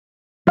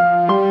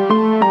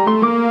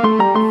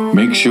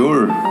make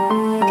sure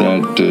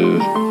that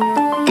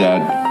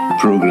that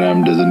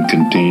program doesn't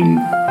contain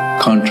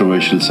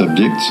controversial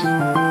subjects,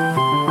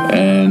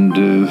 and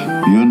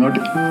you're not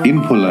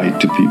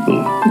impolite to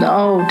people.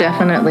 No,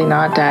 definitely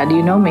not, Dad.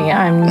 You know me.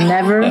 I'm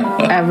never,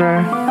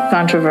 ever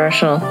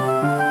controversial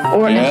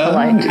or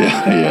impolite.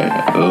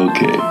 Yeah.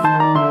 Okay.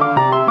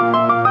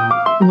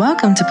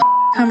 Welcome to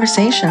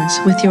Conversations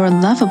with your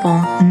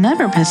lovable,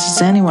 never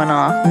pisses anyone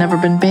off, never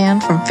been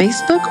banned from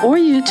Facebook or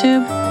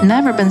YouTube,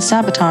 never been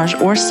sabotaged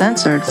or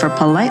censored for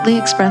politely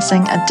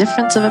expressing a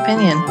difference of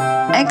opinion.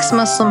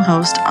 Ex-Muslim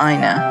host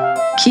Aina,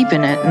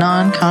 keeping it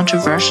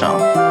non-controversial.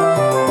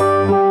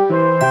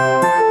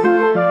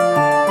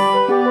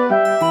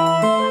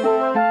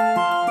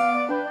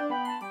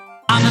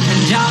 I'm a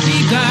Punjabi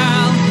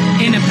girl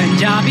in a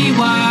Punjabi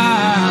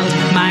world.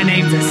 My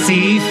name's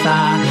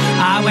Asifa.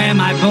 I wear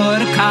my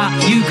burqa.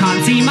 You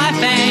can't see my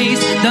face.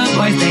 The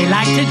boys, they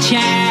like to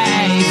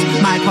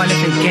chase. My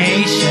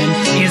qualification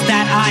is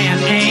that I am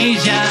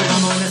Asian.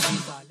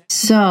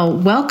 So,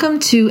 welcome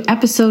to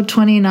episode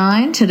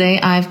 29. Today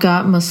I've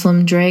got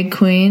Muslim drag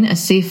queen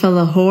Asifa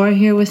Lahore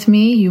here with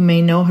me. You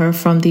may know her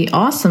from the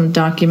awesome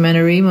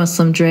documentary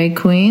Muslim Drag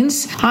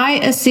Queens. Hi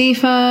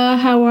Asifa,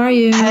 how are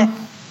you?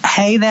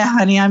 Hey there,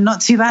 honey. I'm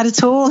not too bad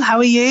at all. How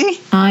are you?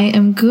 I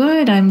am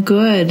good.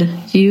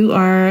 You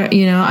are,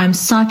 I'm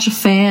such a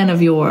fan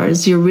of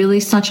yours. You're really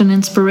such an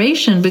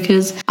inspiration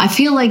because I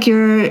feel like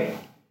you're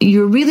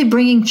really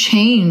bringing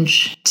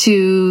change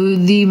to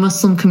the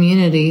Muslim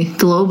community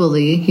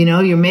globally.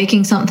 You're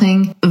making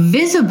something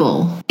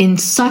visible in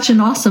such an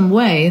awesome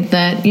way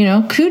that,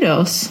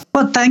 kudos.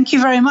 Well, thank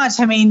you very much.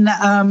 I mean,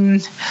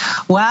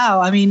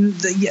 wow. I mean,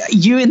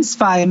 you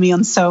inspire me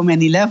on so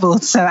many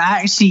levels. So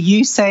actually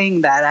you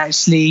saying that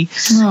actually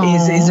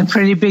is a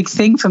pretty big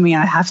thing for me,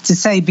 I have to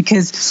say,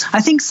 because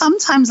I think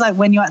sometimes like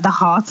when you're at the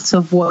heart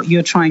of what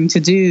you're trying to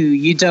do,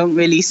 you don't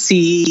really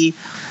see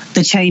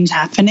the change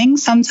happening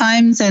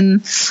sometimes.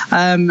 And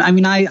I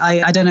mean,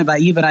 I don't know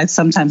about you, but I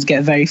sometimes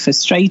get very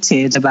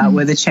frustrated about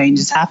whether change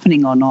is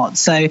happening or not.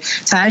 So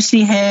to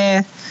actually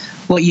hear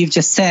what you've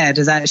just said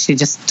has actually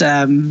just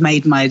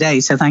made my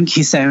day. So thank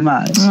you so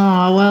much.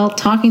 Oh, well,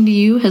 talking to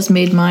you has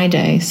made my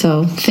day.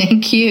 So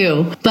thank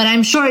you. But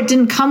I'm sure it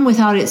didn't come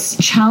without its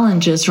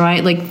challenges,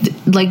 right?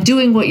 Like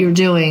doing what you're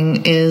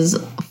doing is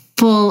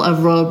full of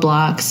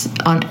roadblocks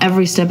on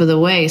every step of the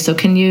way. So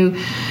can you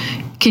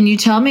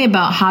tell me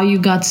about how you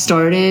got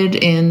started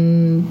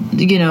in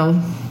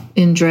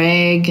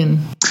drag and...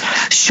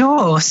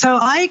 Sure. So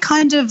I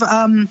kind of,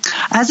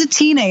 as a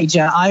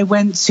teenager, I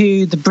went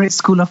to the Brit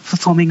School of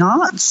Performing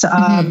Arts,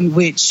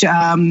 which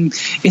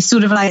is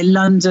sort of like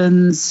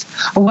London's,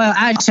 well,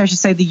 actually I should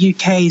say the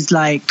UK's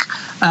like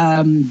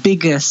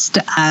biggest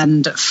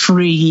and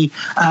free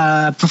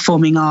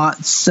performing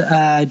arts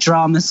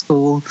drama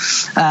school.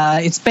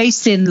 It's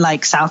based in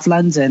like South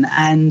London.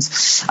 And,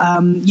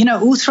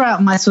 all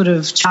throughout my sort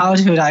of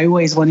childhood, I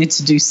always wanted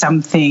to do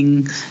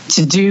something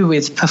to do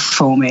with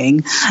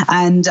performing.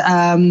 And,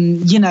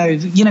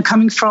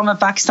 coming from a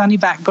Pakistani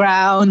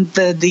background,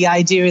 the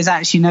idea is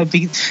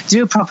actually,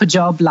 do a proper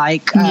job,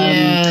 become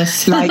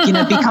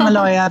a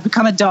lawyer,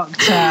 become a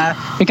doctor,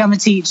 become a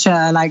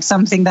teacher, like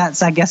something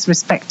that's, I guess,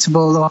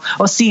 respectable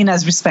or seen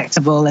as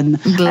respectable and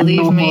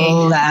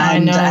normal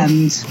and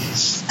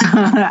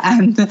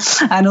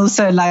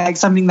also like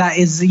something that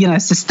is,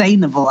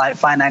 sustainable, like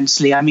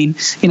financially. I mean,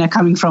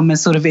 coming from a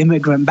sort of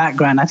immigrant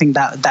background, I think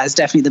that's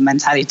definitely the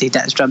mentality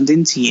that's drummed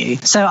into you.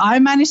 So I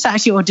managed to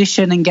actually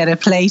audition and get a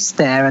place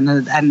there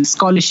and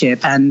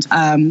scholarship, and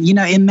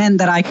it meant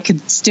that I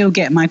could still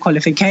get my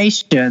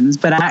qualifications,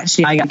 but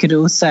actually I could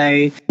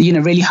also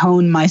really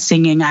hone my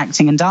singing,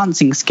 acting and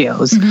dancing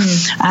skills.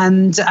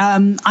 And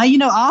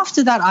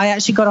after that I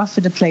actually got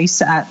offered a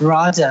place at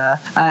RADA,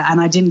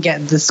 and I didn't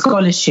get the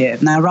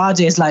scholarship. Now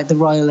RADA is like the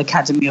Royal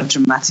Academy of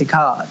Dramatic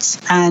Arts,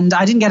 and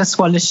I didn't get a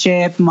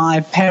scholarship.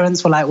 My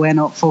parents were like, we're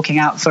not forking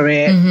out for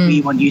it,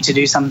 we want you to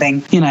do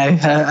something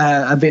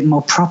a bit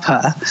more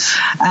proper.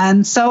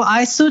 And so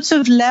I sort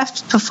of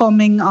left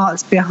performing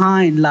arts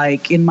behind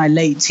like in my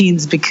late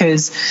teens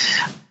because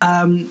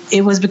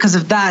it was because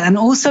of that, and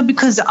also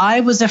because I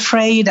was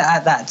afraid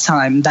at that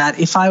time that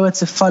if I were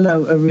to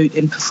follow a route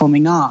in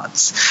performing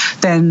arts,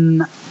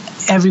 then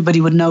everybody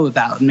would know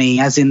about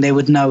me, as in they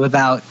would know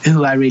about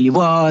who I really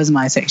was,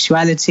 my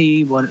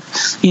sexuality,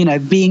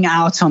 being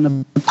out on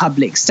a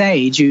public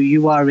stage,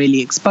 you are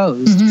really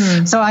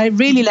exposed. So I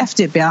really left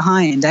it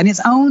behind. And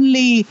it's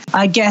only,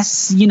 I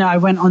guess, I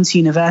went on to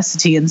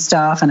university and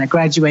stuff, and I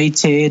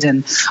graduated,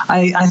 and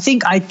I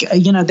think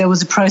there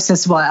was a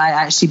process where I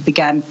actually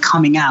began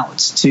coming out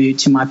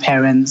to my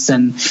parents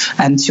and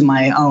to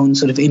my own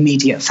sort of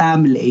immediate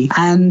family.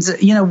 And,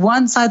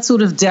 once I'd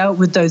sort of dealt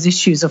with those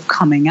issues of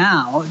coming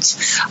out,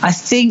 I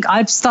think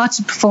I've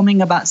started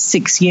performing about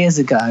 6 years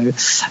ago.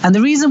 And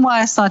the reason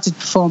why I started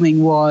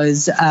performing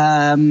was,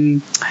 I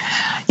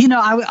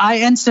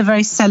entered a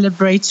very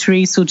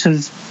celebratory sort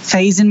of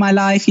phase in my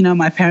life.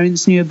 My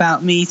parents knew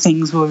about me.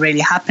 Things were really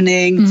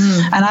happening.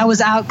 Mm-hmm. And I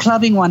was out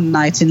clubbing one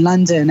night in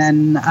London,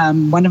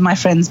 and one of my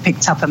friends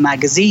picked up a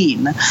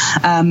magazine,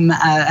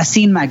 a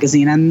scene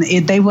magazine, and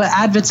they were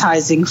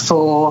advertising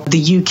for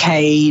the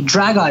UK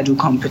Drag Idol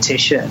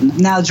competition.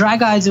 Now,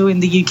 Drag Idol in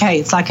the UK,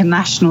 it's like a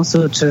national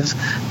sort of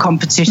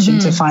competition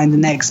to find the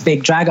next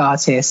big drag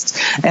artist.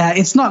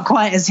 It's not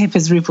quite as hip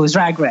as RuPaul's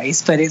Drag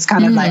Race, but it's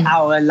kind of like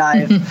our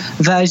live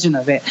version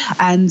of it.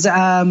 And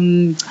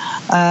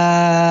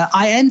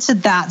I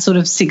entered that sort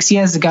of 6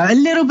 years ago, a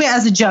little bit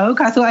as a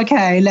joke. I thought,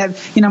 okay,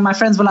 my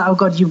friends were like, oh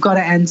God, you've got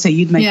to enter.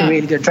 You'd make a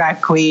really good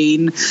drag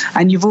queen,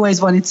 and you've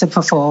always wanted to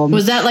perform.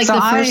 Was that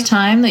the first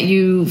time that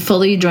you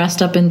fully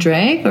dressed up in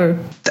drag, or?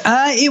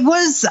 It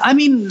was. I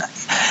mean,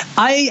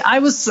 I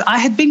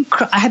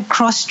had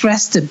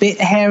cross-dressed a bit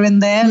here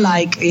and there,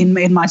 like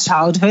in my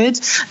childhood.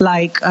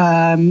 Like,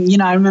 I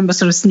remember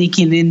sort of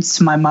sneaking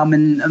into my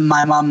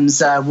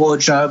mum's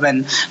wardrobe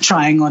and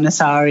trying on a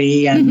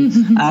sari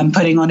and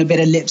putting on a bit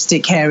of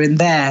lipstick here and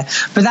there.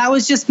 But that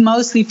was just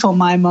mostly for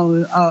my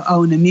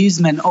own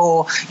amusement,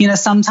 or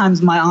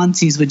sometimes my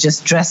aunties would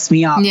just dress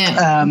me up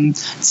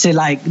to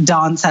like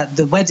dance at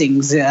the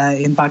weddings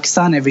in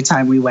Pakistan every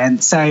time we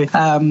went. So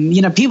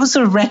people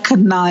sort of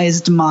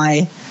recognized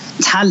my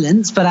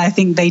talents, but I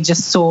think they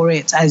just saw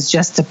it as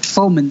just a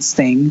performance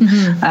thing.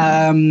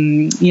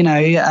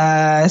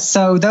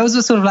 So those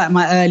were sort of like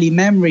my early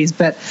memories.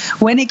 But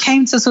when it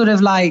came to sort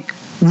of like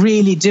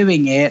really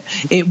doing it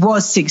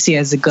was 6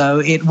 years ago.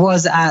 It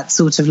was at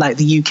sort of like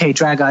the UK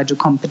Drag Idol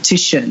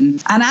competition.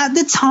 And at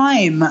the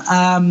time,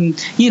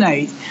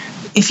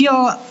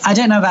 I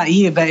don't know about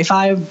you, but if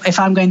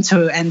I'm going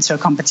to enter a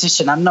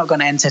competition, I'm not going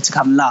to enter to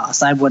come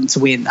last. I want to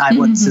win. I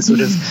want to sort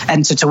of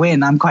enter to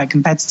win. I'm quite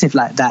competitive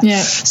like that.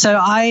 Yeah. So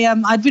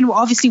I'd been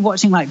obviously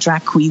watching like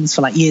drag queens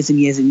for like years and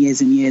years and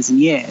years and years and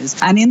years.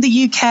 And in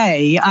the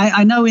UK,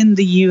 I know in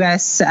the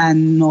US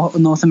and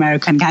North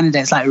America and Canada,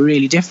 it's like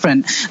really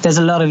different. There's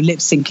a lot of lip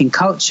syncing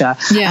culture.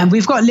 Yeah. And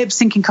we've got lip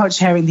syncing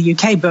culture here in the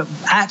UK, but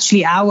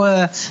actually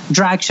our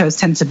drag shows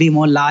tend to be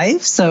more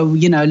live. So,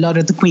 a lot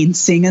of the queens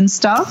sing and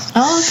stuff.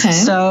 Oh, okay.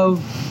 So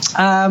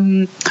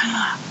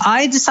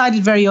I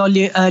decided very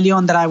early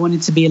on that I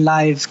wanted to be a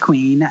live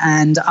queen,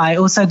 and I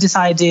also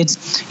decided,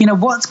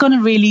 what's going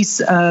to really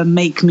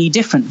make me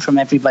different from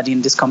everybody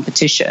in this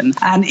competition.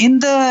 And in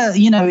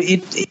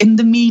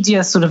the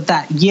media sort of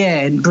that year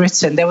in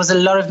Britain, there was a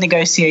lot of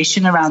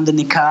negotiation around the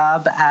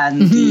niqab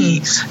and the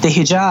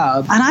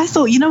hijab. And I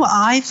thought,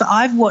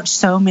 I've watched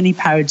so many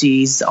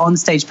parodies,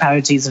 on-stage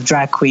parodies of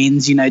drag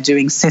queens,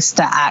 doing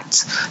sister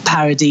act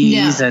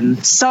parodies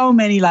and so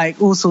many like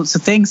all sorts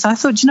of things. So I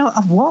thought,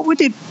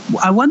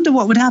 I wonder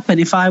what would happen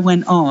if I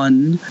went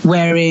on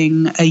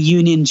wearing a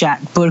Union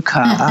Jack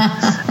burqa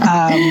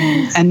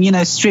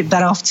and stripped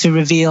that off to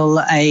reveal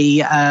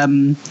a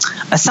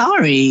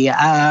sari,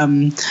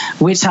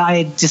 which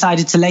I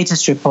decided to later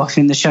strip off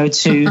in the show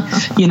to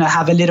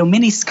have a little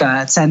mini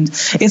skirt. And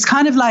it's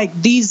kind of like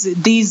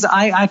these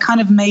I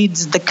kind of made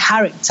the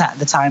character at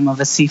the time of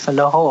Asifa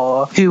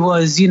Lahore, who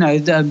was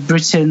the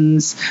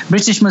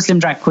British Muslim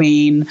drag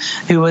queen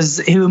who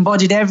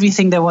embodied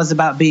everything there was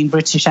about being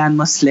British and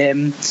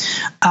Muslim.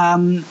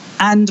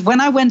 And when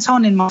I went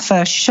on in my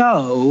first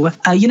show,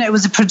 it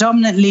was a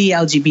predominantly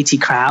LGBT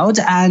crowd,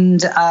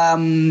 and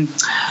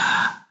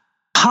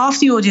half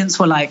the audience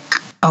were like,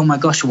 oh my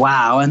gosh,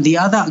 wow. And the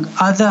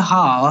other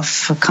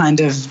half kind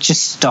of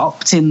just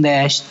stopped in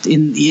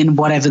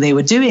whatever they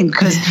were doing,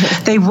 because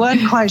they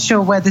weren't quite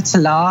sure whether to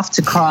laugh,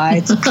 to cry,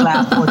 to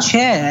clap or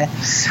cheer.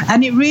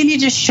 And it really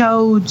just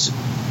showed,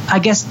 I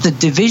guess, the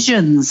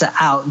divisions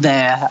out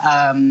there.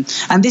 And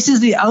this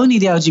is only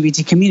the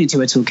LGBT community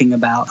we're talking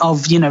about,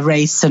 of,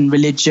 race and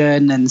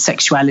religion and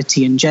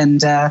sexuality and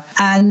gender.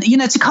 And,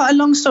 to cut a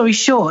long story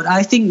short,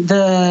 I think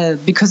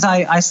because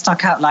I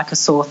stuck out like a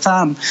sore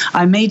thumb,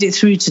 I made it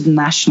through to the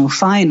national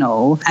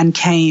final and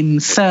came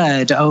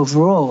third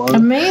overall.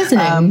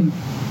 Amazing.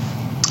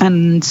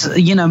 And,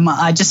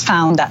 I just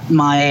found that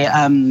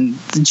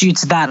due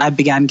to that, I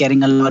began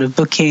getting a lot of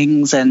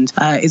bookings, and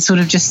it sort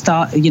of just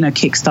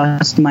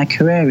kickstarted my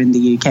career in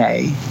the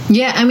UK.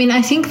 Yeah, I mean,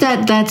 I think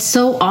that's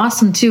so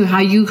awesome too, how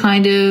you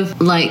kind of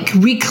like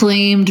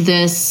reclaimed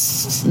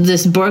this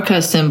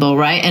burqa symbol,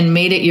 right? And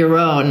made it your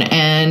own.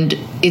 And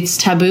it's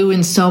taboo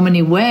in so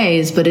many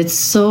ways, but it's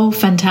so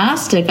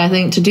fantastic, I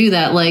think, to do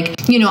that. Like,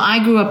 I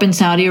grew up in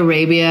Saudi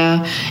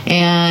Arabia,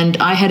 and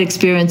I had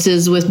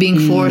experiences with being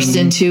forced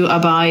into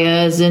abayas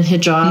and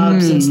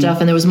hijabs and stuff,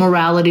 and there was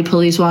morality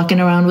police walking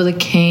around with a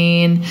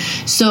cane.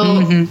 So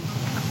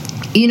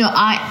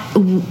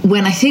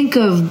when I think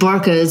of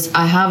burqas,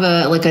 I have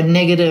a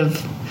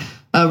negative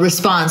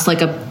response,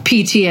 like a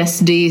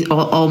PTSD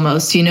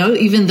almost,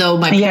 even though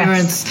my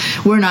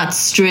parents were not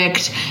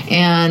strict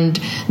and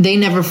they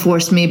never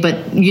forced me,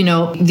 but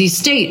the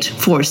state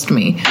forced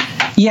me.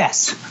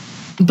 Yes.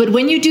 But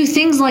when you do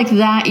things like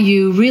that,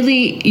 you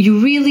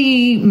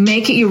really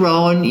make it your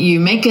own. You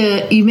make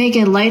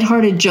a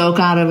lighthearted joke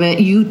out of it.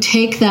 You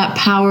take that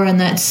power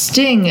and that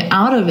sting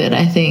out of it,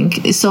 I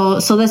think. So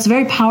that's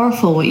very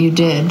powerful what you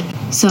did.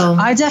 So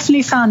I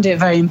definitely found it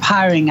very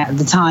empowering at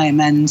the time.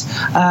 And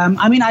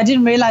I mean, I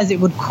didn't realize it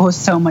would cause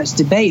so much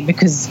debate,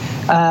 because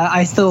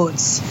I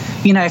thought,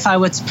 if I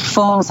were to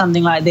perform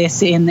something like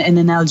this in an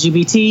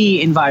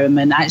LGBT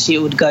environment, actually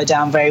it would go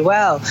down very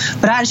well.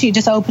 But actually it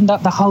just opened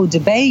up the whole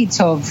debate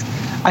of,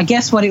 I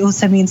guess, what it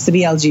also means to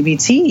be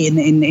LGBT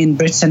in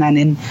Britain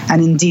and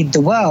indeed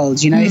the world.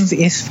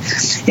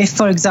 If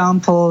for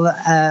example,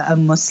 a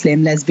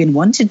Muslim lesbian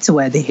wanted to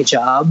wear the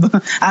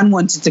hijab and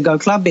wanted to go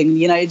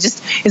clubbing,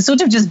 it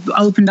sort of just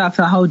opened up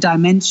a whole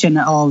dimension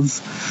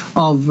of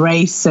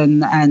race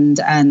and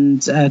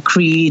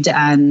creed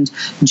and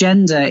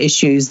gender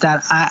issues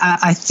that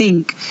I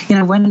think,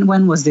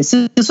 when was this?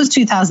 This was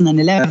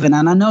 2011,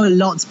 and I know a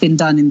lot's been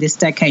done in this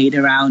decade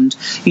around,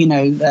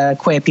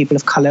 queer people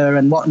of color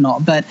and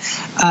whatnot, but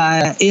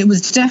it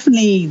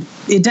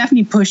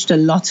definitely pushed a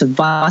lot of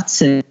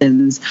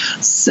buttons,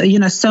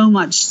 so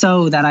much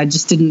so that I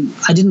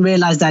didn't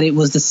realize that it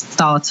was the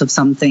start of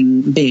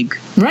something big.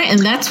 Right, and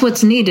that's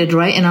what's needed,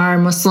 right? In our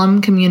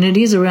Muslim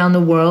communities around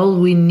the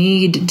world, we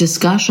need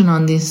discussion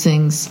on these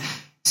things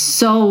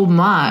so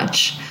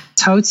much.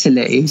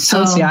 Totally.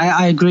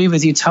 I agree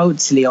with you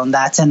totally on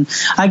that. And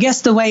I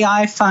guess the way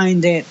I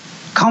find it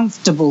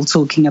comfortable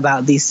talking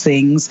about these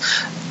things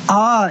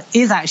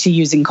is actually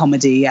using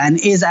comedy and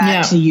is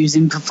actually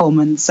using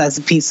performance as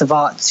a piece of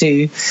art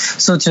to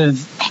sort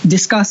of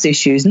discuss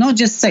issues, not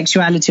just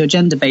sexuality or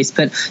gender-based,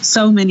 but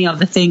so many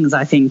other things,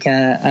 I think,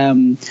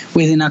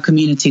 within our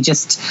community.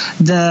 Just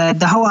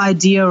the whole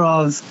idea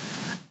of,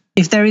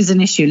 if there is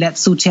an issue,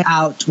 let's sort it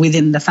out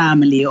within the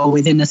family or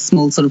within a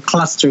small sort of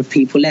cluster of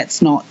people.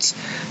 Let's not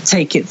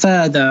take it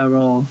further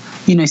or,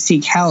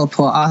 seek help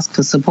or ask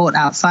for support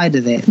outside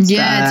of it.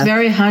 Yeah, it's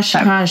very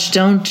hush-hush.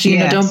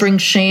 Don't bring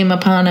shame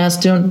upon us.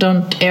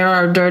 Don't air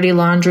our dirty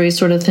laundry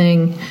sort of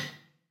thing.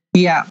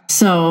 Yeah.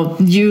 So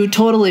you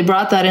totally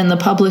brought that in the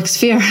public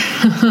sphere.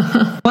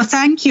 Well,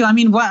 thank you. I'm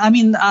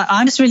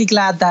just really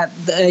glad that,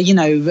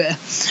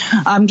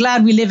 I'm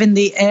glad we live in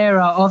the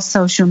era of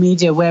social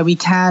media where we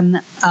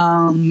can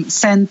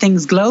send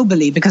things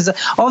globally, because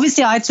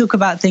obviously I talk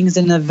about things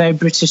in a very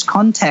British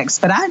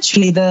context, but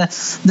actually the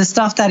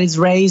stuff that is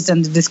raised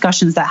and the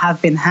discussions that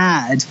have been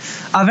had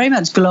are very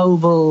much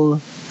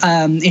global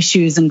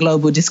issues and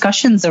global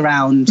discussions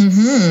around,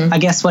 I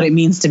guess, what it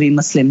means to be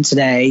Muslim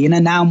today,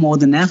 now more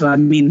than ever. I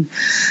mean,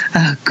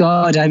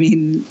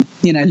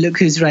 look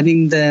who's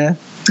running the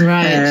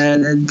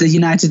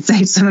United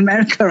States of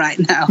America right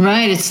now.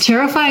 Right. It's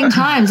terrifying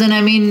times. And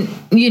I mean,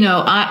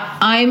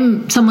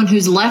 I'm someone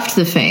who's left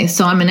the faith,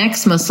 so I'm an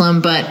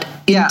ex-Muslim, but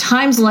in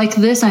times like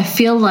this, I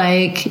feel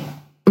like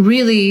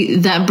really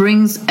that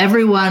brings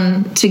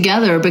everyone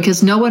together,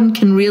 because no one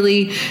can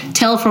really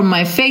tell from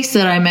my face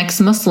that I'm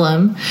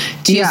ex-Muslim.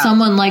 To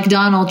someone like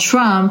Donald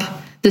Trump,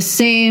 the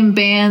same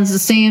bans, the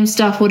same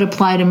stuff would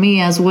apply to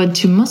me as would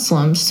to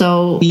Muslims.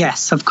 So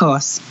yes, of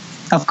course.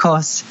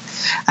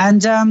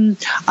 And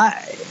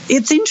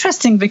it's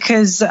interesting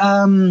because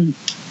I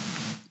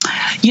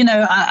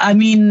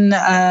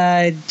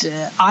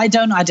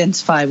don't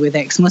identify with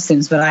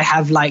ex-Muslims, but I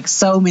have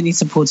so many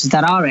supporters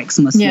that are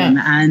ex-Muslim,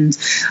 and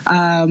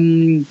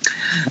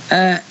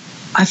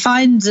I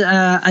find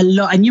a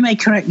lot, and you may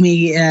correct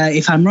me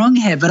if I'm wrong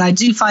here, but I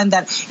do find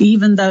that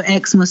even though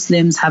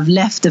ex-Muslims have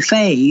left the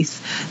faith,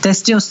 there's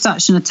still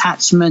such an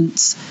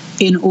attachment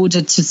in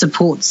order to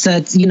support,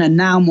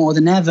 now more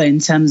than ever in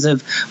terms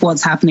of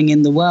what's happening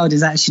in the world,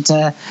 is actually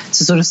to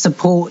sort of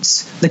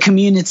support the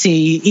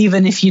community,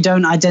 even if you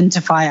don't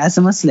identify as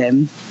a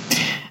Muslim.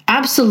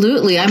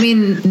 Absolutely. I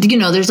mean,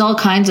 there's all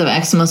kinds of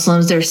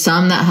ex-Muslims. There's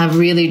some that have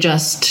really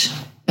just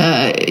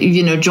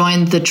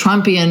joined the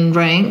Trumpian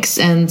ranks,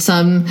 and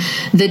some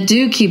that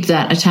do keep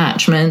that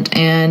attachment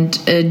and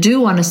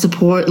do want to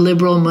support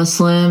liberal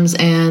Muslims.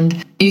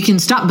 And you can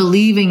stop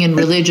believing in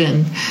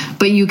religion,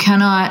 but you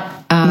cannot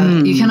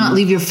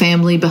leave your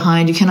family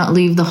behind. You cannot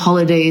leave the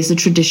holidays, the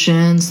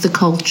traditions, the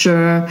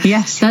culture.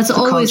 Yes, that's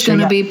always going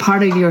to be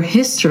part of your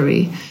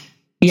history.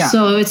 Yeah.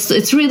 So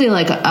it's really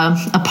like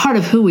a part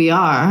of who we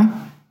are.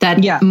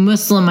 That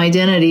Muslim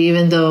identity,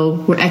 even though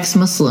we're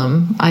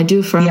ex-Muslim, I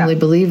do firmly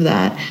believe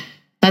that.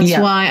 That's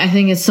why I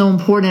think it's so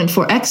important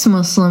for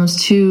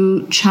ex-Muslims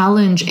to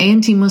challenge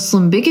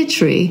anti-Muslim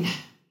bigotry.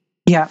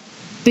 Yeah.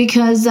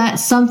 Because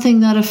that's something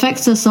that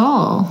affects us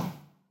all.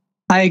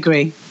 I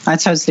agree. I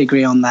totally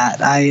agree on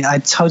that. I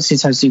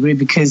totally agree,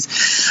 because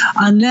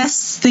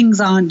unless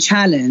things aren't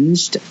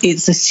challenged,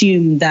 it's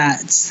assumed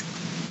that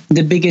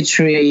the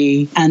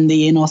bigotry and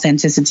the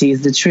inauthenticity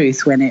is the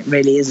truth, when it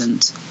really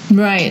isn't.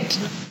 Right.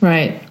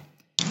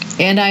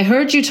 And I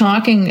heard you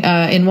talking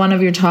in one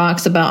of your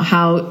talks about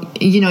how,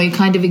 you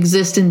kind of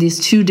exist in these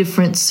two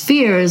different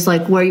spheres,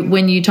 like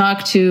when you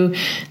talk to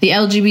the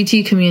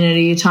LGBT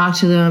community, you talk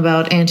to them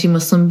about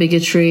anti-Muslim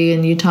bigotry,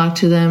 and you talk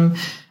to them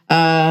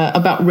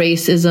about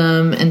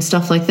racism and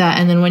stuff like that.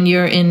 And then when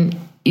you're in,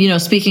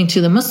 speaking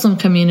to the Muslim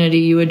community,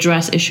 you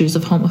address issues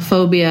of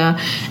homophobia.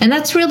 And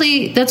that's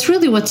really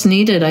what's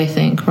needed, I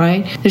think,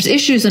 right? There's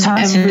issues in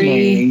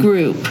every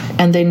group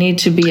and they need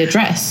to be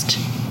addressed.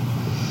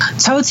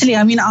 Totally.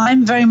 I mean,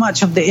 I'm very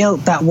much of the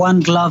ilk that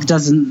one glove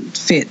doesn't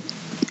fit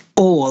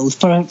all.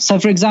 So,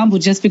 for example,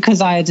 just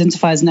because I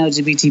identify as an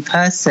LGBT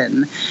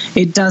person,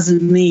 it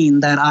doesn't mean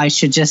that I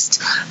should just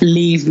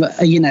leave,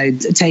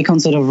 take on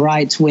sort of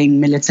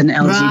right-wing militant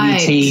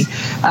LGBT,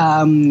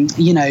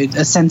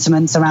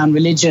 sentiments around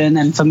religion,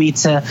 and for me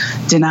to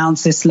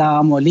denounce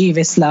Islam or leave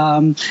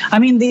Islam. I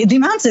mean,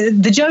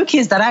 the joke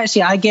is that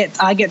actually I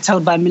get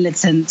told by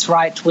militant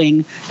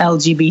right-wing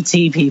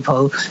LGBT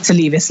people to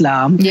leave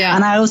Islam,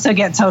 and I also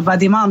get told by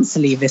the imams to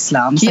leave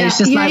Islam. So it's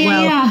just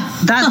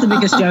that's the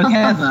biggest joke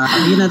ever.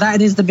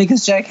 That is the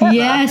biggest joke ever.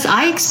 Yes,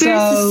 I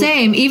experience the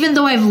same. Even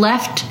though I've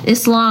left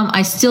Islam,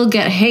 I still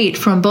get hate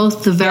from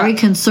both the very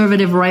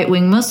conservative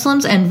right-wing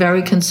Muslims and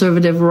very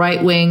conservative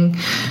right-wing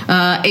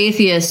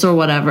atheists or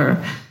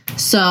whatever.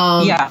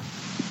 So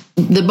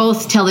they're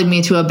both telling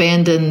me to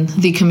abandon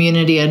the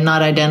community and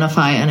not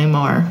identify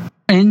anymore.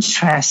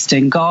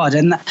 Interesting. God.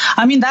 And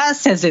I mean, that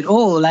says it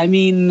all. I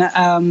mean,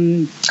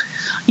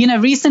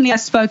 recently I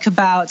spoke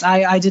about,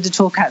 I did a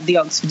talk at the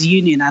Oxford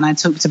Union and I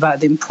talked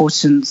about the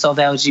importance of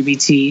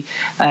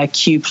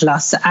LGBTQ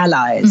plus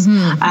allies.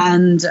 Mm-hmm.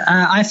 And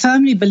I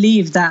firmly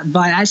believe that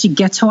by actually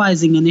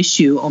ghettoizing an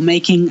issue or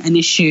making an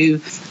issue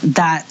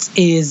that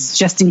is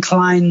just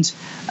inclined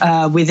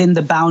within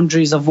the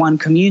boundaries of one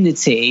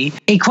community,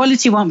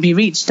 equality won't be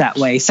reached that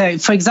way. So,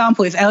 for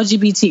example, if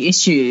LGBT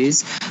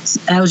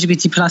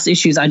plus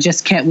issues are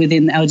just kept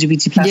within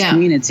LGBT plus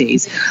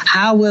communities,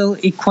 how will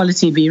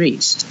equality be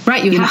reached?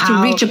 Right, you have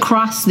to reach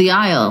across the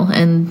aisle.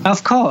 And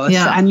of course,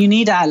 and you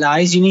need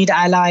allies. You need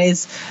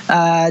allies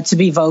to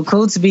be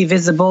vocal, to be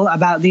visible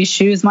about the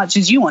issue as much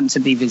as you want to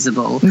be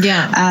visible.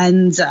 Yeah.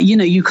 And,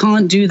 you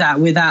can't do that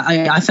without,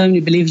 I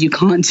firmly believe you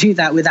can't do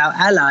that without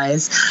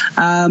allies.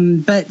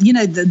 But,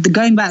 the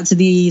going back to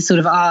the sort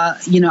of,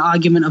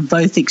 argument of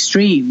both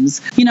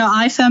extremes,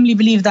 I firmly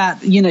believe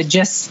that,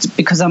 just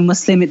because I'm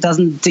Muslim, it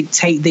doesn't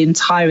dictate the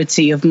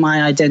entirety of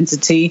my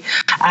identity,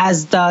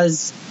 as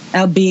does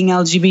being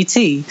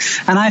LGBT.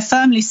 And I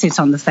firmly sit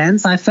on the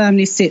fence. I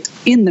firmly sit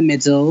in the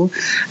middle.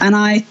 And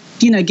I,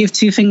 give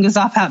two fingers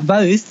up at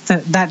both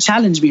that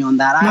challenge me on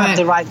that. I have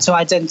the right to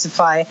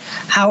identify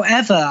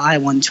however I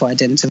want to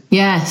identify.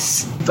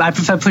 Yes. I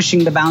prefer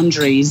pushing the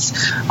boundaries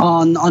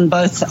on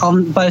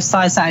both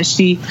sides,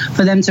 actually,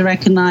 for them to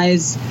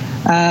recognize,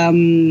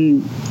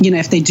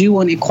 if they do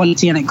want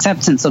equality and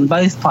acceptance on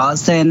both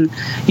parts, then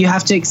you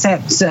have to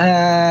accept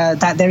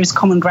that there is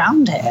common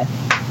ground here.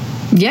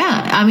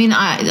 Yeah, I mean,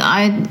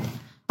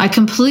 I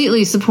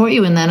completely support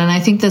you in that, and I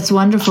think that's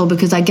wonderful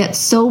because I get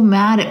so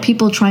mad at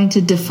people trying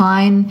to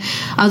define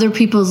other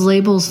people's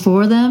labels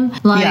for them.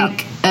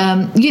 Like,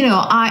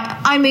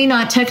 I may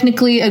not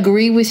technically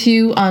agree with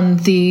you on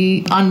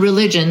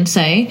religion,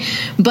 say,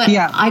 but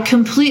I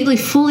completely,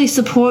 fully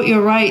support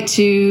your right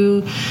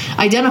to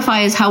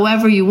identify as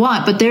however you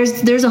want. But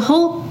there's a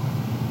whole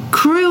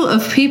crew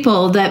of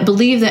people that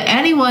believe that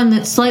anyone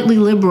that's slightly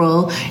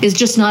liberal is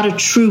just not a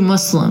true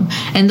Muslim.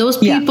 And those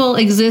people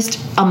exist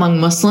among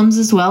Muslims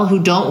as well, who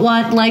don't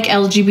want like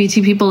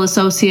LGBT people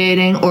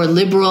associating, or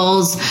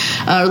liberal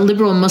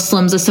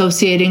Muslims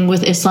associating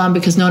with Islam,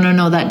 because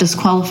no, that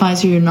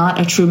disqualifies you. You're not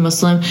a true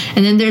Muslim.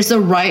 And then there's the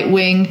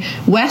right-wing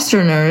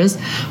Westerners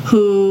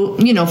who,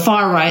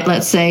 far right,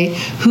 let's say,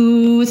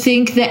 who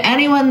think that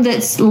anyone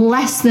that's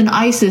less than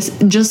ISIS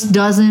just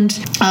doesn't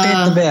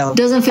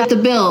fit the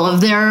bill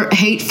of their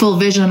hateful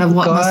vision of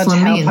what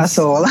Muslim means. God help us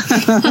all.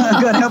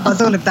 God help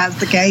us all if that's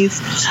the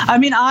case. I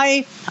mean,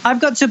 I've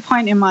got to a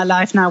point in my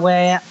life now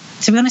where,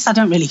 to be honest, I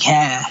don't really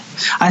care.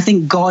 I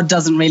think God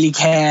doesn't really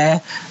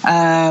care.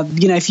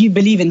 If you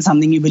believe in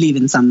something, you believe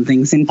in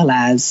something, simple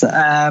as.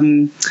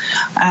 And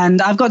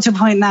I've got to a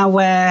point now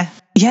where,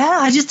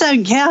 I just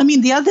don't care. I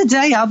mean, the other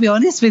day, I'll be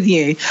honest with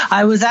you,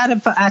 I was at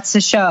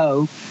a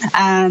show,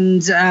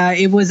 and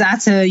it was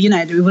at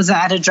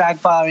a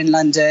drag bar in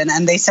London,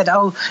 and they said,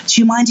 "Oh,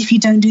 do you mind if you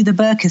don't do the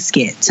burqa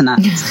skit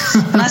tonight?"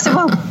 And I said,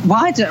 "Well,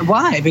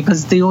 why?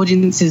 Because the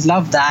audiences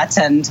love that,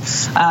 and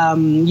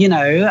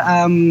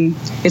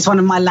it's one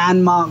of my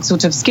landmark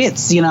sort of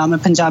skits. I'm a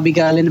Punjabi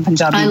girl in a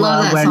Punjabi world. I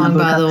love that song,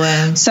 by the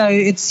way. So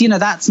it's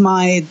that's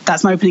my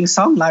opening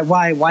song. Like,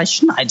 why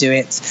shouldn't I do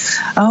it?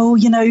 Oh,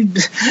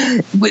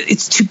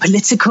 it's too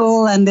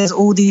political and there's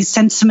all these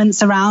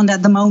sentiments around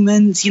at the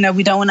moment.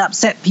 We don't want to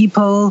upset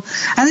people.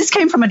 And this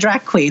came from a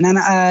drag queen. And,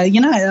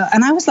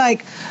 and I was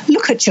like,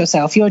 look at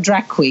yourself. You're a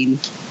drag queen.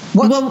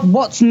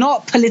 What's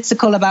not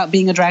political about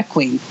being a drag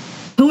queen?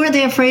 Who are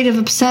they afraid of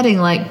upsetting?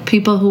 Like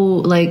people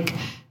who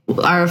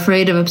are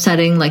afraid of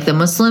upsetting like the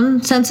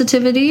Muslim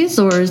sensitivities,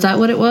 or is that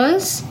what it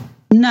was?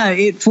 No,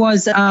 it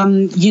was, so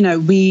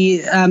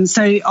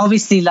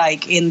obviously,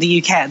 like in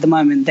the UK at the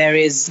moment, there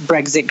is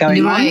Brexit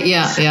going on.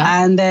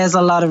 Yeah. And there's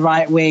a lot of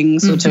right-wing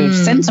sort of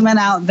sentiment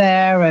out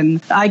there.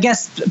 And I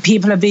guess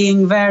people are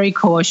being very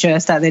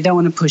cautious that they don't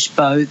want to push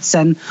boats.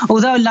 And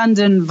although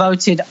London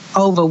voted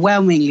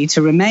overwhelmingly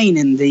to remain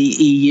in the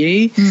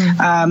EU,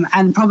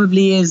 and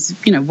probably is,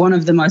 one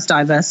of the most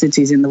diverse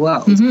cities in the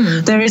world,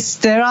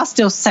 there are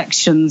still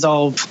sections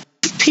of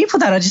people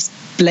that are just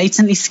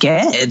blatantly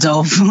scared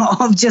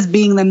of just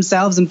being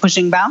themselves and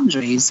pushing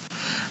boundaries.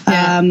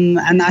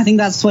 And I think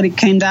that's what it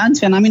came down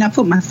to. And I mean, I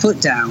put my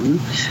foot down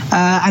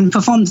and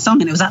performed the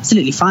song, and it was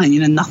absolutely fine.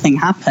 Nothing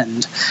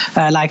happened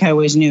like I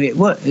always knew it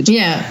would.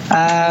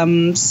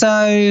 So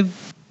a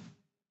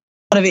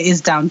lot of it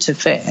is down to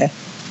fear.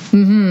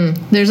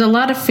 There's a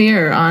lot of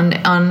fear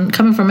on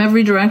coming from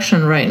every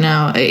direction right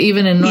now.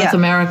 Even in North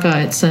America,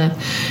 it's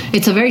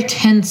a very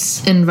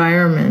tense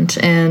environment.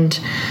 And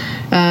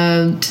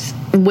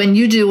when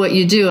you do what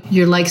you do,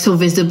 you're like so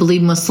visibly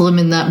Muslim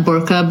in that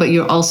burqa, but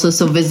you're also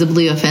so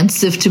visibly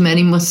offensive to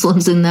many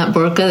Muslims in that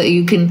burqa that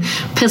you can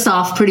piss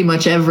off pretty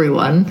much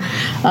everyone.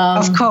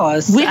 Of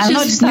course. I'm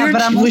not just that,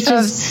 but I'm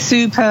also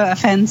super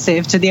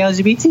offensive to the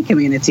LGBT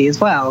community as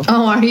well.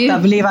 Oh, are you? I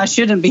believe I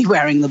shouldn't be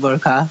wearing the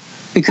burqa.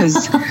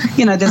 Because,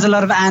 there's a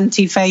lot of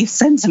anti-faith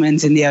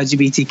sentiment in the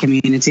LGBT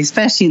community,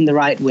 especially in the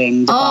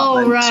right-wing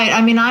department. Oh, right.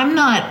 I mean, I'm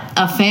not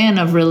a fan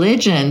of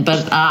religion,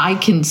 but I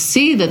can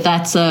see that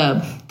that's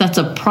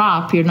a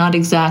prop. You're not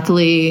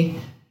exactly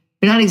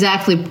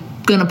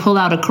going to pull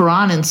out a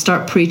Quran and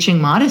start preaching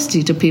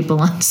modesty to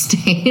people on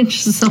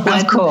stage. So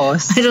of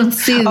course. I don't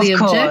see the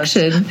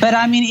objection. But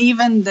I mean,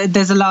 even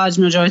there's a large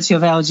majority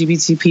of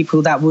LGBT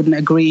people that wouldn't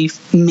agree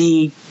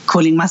me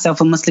calling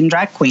myself a Muslim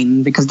drag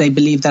queen because they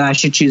believe that I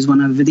should choose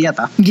one over the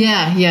other.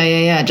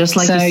 Yeah. Just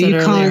like so you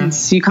said earlier.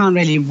 You can't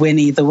really win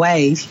either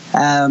way.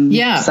 I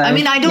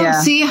mean, I don't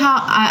see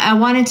how. I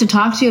wanted to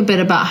talk to you a bit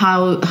about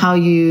how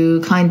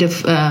you kind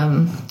of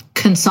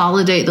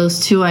consolidate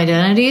those two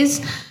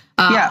identities.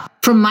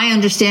 From my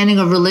understanding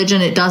of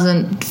religion, it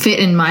doesn't fit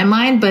in my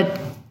mind,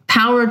 but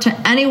power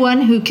to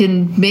anyone who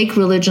can make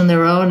religion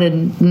their own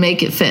and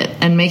make it fit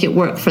and make it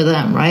work for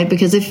them, right?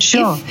 Because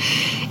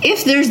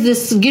if there's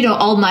this,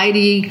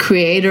 almighty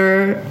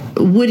creator,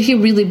 would he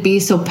really be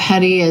so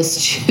petty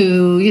as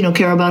to,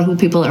 care about who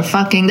people are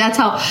fucking? That's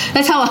how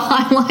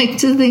I like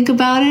to think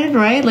about it,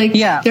 right? Like,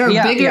 there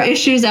are bigger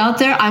issues out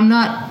there. I'm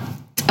not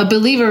a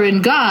believer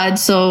in God,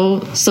 so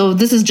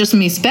this is just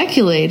me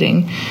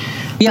speculating.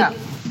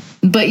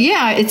 But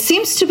it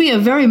seems to be a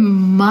very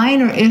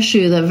minor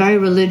issue that very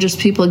religious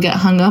people get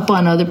hung up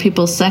on other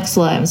people's sex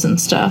lives and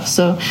stuff.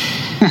 So,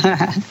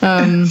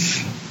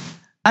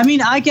 I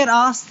mean, I get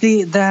asked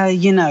the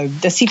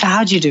Sifa,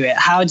 how do you do it?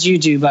 How do you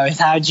do both?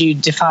 How do you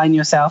define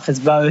yourself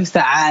as both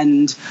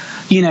and,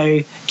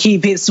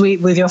 keep it sweet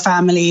with your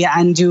family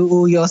and do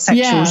all your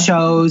sexual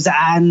shows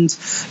and,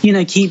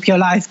 keep your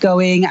life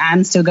going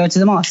and still go to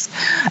the mosque?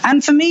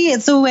 And for me,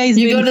 it's always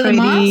been go to pretty...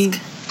 the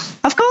mosque?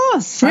 Of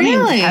course. Really?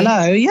 I mean,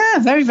 hello. Yeah,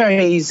 very,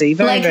 very easy.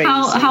 Very, very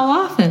easy. How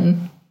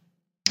often?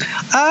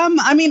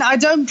 I mean, I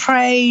don't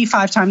pray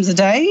 5 times a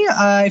day.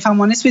 If I'm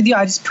honest with you,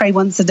 I just pray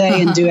once a day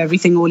and do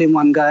everything all in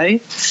one go.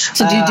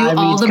 So do you do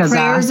all the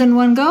prayers in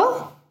one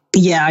go?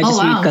 Yeah, I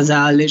just read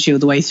Ghazal literally all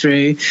the way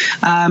through.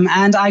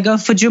 And I go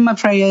for Jummah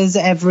prayers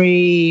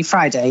every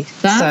Friday.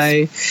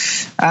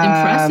 That's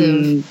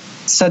impressive.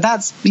 So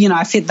that's,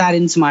 I fit that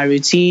into my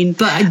routine.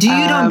 But you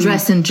don't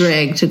dress in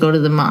drag to go to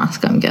the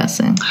mosque, I'm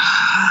guessing?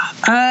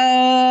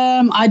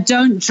 I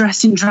don't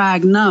dress in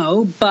drag,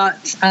 no.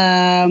 But,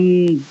 I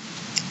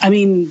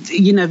mean,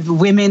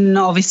 women,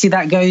 obviously,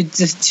 that go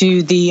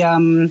to the...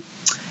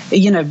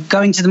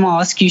 going to the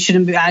mosque, you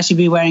shouldn't actually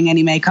be wearing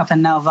any makeup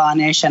and nail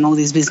varnish and all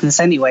this business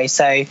anyway.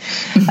 So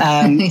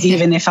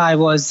even if I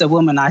was a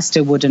woman, I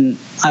wouldn't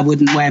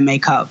wear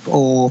makeup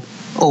or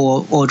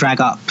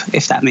drag up,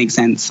 if that makes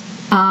sense.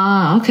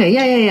 Ah, okay.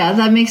 Yeah.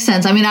 That makes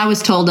sense. I mean, I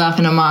was told off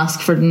in a mosque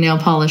for nail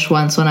polish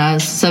once when I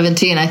was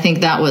 17. I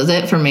think that was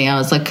it for me. I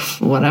was like,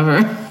 whatever.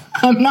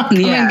 I'm not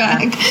coming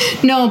back.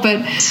 No,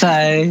 but...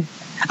 So...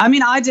 I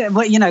mean,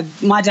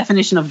 my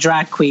definition of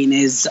drag queen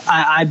is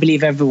I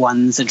believe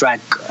everyone's a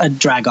drag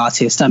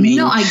artist. I mean,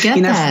 no, I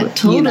get that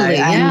totally.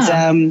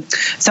 And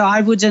so I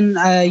wouldn't,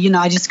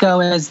 I just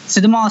go to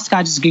the mosque.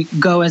 I just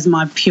go as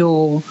my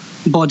pure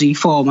body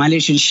form. I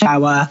literally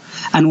shower,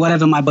 and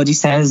whatever my body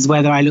says,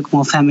 whether I look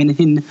more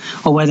feminine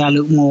or whether I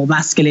look more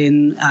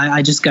masculine,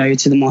 I just go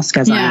to the mosque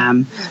as I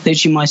am.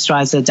 Literally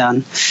moisturizer,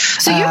 done.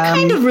 So you're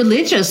kind of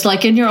religious,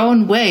 like in your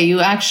own way.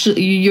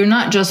 You're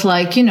not just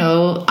like, I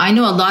know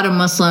a lot of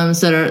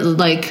Muslims that are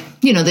like,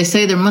 they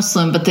say they're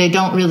Muslim, but they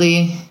don't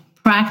really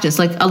practice.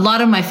 Like a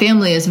lot of my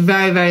family is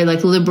very, very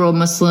like liberal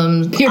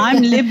Muslim.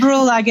 I'm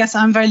liberal. I guess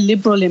I'm very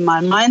liberal in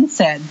my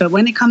mindset. But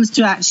when it comes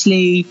to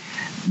actually,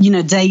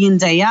 day in,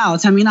 day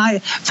out, I mean,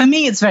 for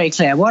me, it's very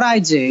clear what I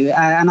do,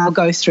 and I'll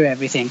go through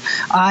everything.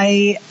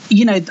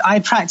 I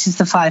practice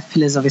the 5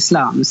 pillars of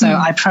Islam. So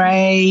I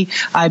pray,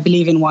 I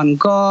believe in one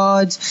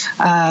God,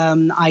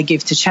 I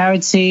give to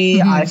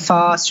charity, I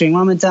fast during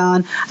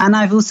Ramadan, and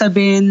I've also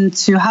been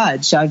to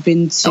Hajj. I've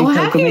been to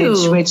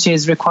pilgrimage, which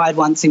is required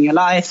once in your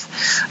life.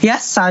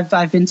 Yes,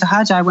 I've been to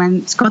Hajj. I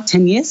went,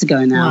 10 years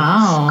ago now.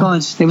 Wow.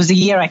 God, it was the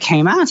year I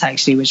came out,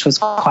 actually, which was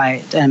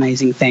quite an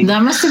amazing thing.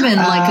 That must have been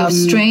like a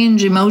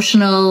strange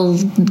emotional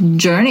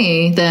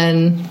journey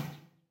then.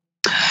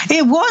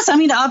 It was. I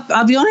mean,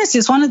 I'll be honest,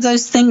 it's one of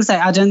those things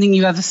that I don't think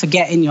you ever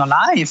forget in your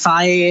life.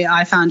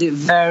 I found it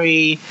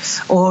very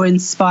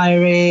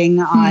awe-inspiring.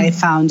 I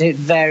found it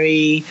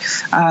very,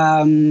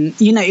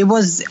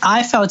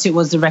 I felt it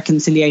was the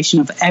reconciliation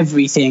of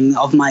everything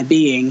of my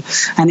being.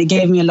 And it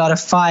gave me a lot of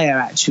fire,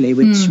 actually,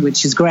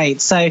 which is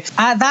great. So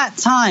at that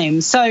time,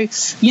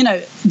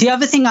 the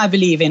other thing I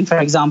believe in, for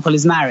example,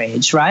 is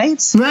marriage,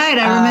 right? Right.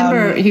 I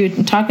remember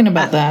you talking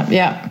about that.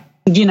 Yeah.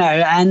 We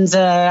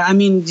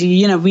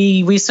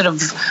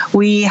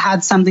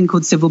had something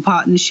called civil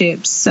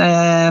partnerships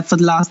for the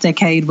last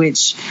decade,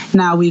 which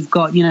now we've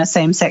got,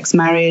 same-sex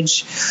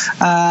marriage.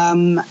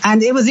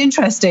 And it was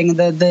interesting.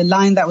 The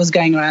line that was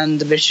going around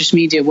the British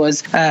media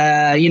was,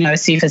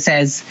 Asifa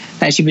says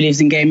that she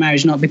believes in gay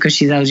marriage not because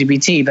she's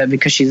LGBT, but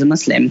because she's a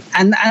Muslim.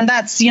 And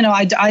that's,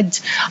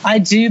 I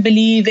do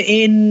believe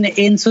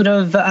in sort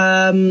of...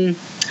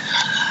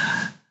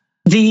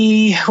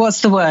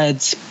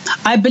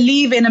 I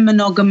believe in a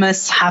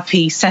monogamous,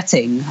 happy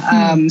setting.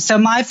 So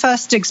my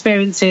first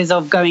experiences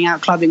of going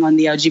out clubbing on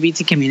the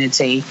LGBT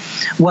community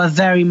were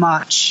very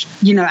much,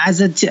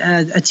 as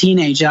a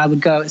teenager, I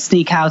would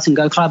sneak out and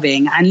go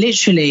clubbing, and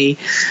literally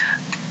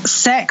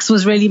sex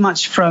was really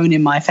much thrown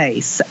in my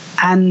face.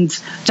 And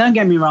don't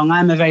get me wrong,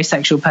 I'm a very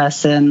sexual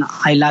person.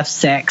 I love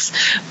sex,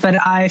 but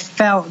I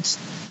felt,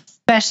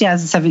 especially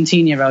as a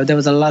 17-year-old, there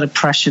was a lot of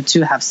pressure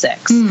to have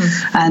sex.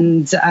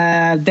 And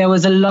there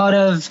was a lot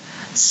of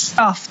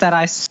stuff that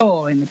I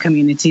saw in the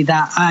community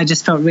that I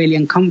just felt really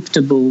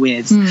uncomfortable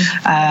with.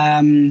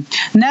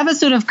 Never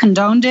sort of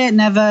condoned it,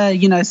 never, I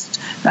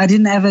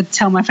didn't ever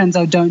tell my friends,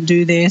 oh, don't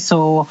do this,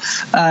 or,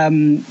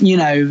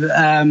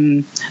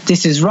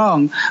 this is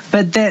wrong.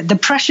 But the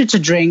pressure to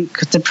drink,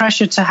 the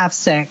pressure to have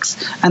sex,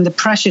 and the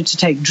pressure to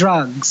take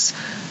drugs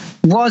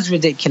was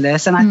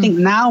ridiculous. And I think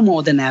now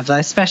more than ever,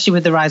 especially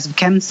with the rise of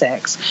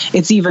chemsex,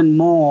 it's even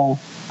more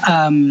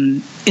out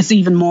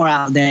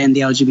there in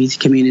the LGBT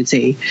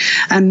community.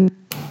 And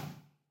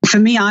for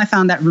me, I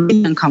found that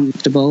really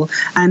uncomfortable.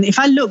 And if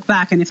I look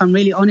back and if I'm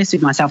really honest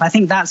with myself, I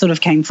think that sort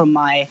of came from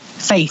my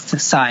faith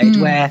side,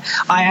 where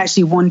I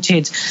actually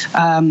wanted...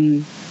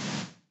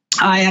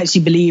 I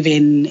actually believe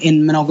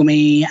in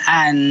monogamy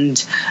and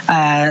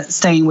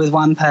staying with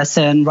one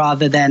person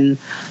rather than,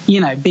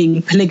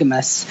 being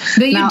polygamous.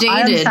 But you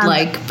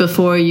dated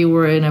before you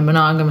were in a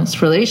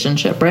monogamous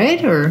relationship,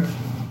 right? Or?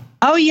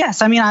 Oh,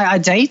 yes. I mean, I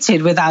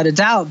dated without a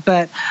doubt.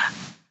 But,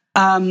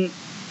 as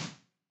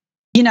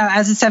a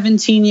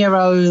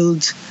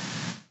 17-year-old,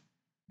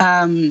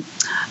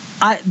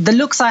 the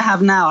looks I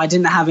have now, I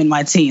didn't have in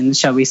my teens,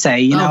 shall we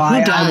say.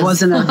 I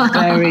wasn't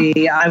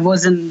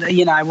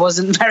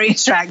very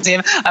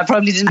attractive. I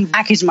probably didn't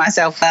package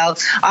myself well.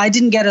 I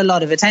didn't get a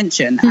lot of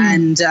attention.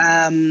 And,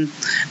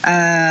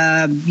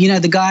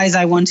 the guys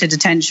I wanted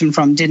attention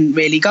from didn't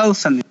really go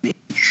for me.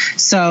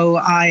 So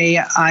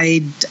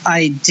I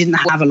didn't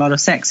have a lot of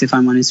sex, if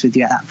I'm honest with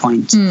you, at that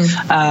point.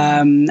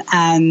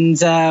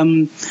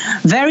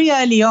 Very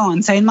early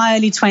on, so in my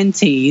early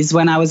 20s,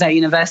 when I was at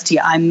university,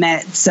 I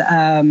met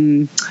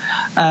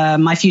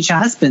my future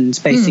husband,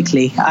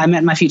 basically. I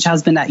met my future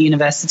husband at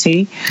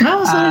university.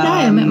 Oh, so did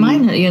I. I met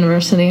mine at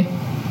university.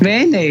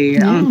 Really?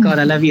 Yeah. Oh, God,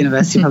 I love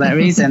university for that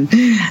reason.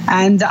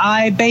 And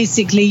I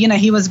basically,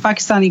 he was a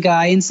Pakistani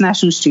guy,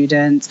 international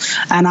student,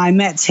 and I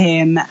met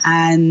him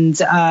and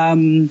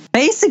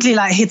basically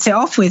hit it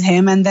off with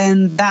him. And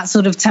then that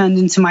sort of turned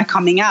into my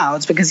coming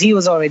out because he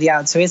was already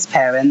out to his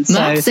parents.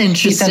 That's so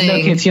interesting.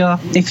 He said, look,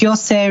 if you're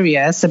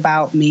serious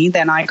about me,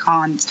 then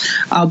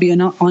I'll be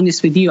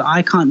honest with you,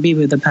 I can't be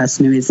with a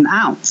person who isn't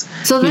out.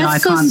 So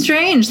that's so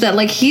strange that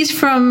he's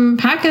from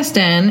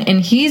Pakistan and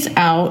he's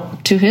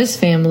out to his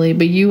family,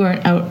 but you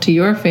aren't out to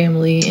your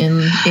family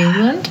in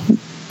England?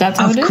 That's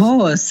how it is? Of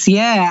course,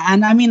 yeah.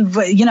 And I mean,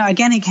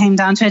 again, it came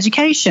down to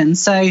education.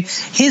 So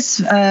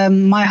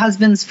my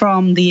husband's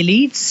from the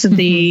elites,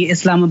 the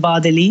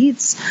Islamabad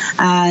elites,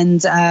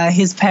 and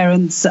his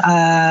parents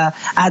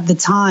at the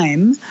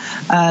time,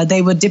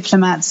 they were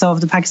diplomats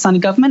of the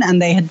Pakistani government,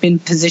 and they had been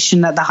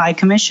positioned at the High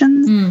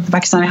Commission, the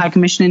Pakistani High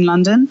Commission in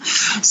London.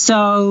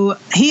 So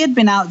he had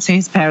been out to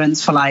his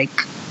parents for a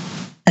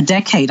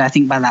decade, I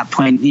think, by that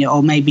point,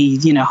 or maybe,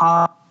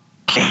 half,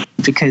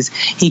 because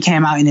he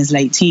came out in his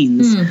late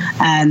teens.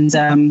 And,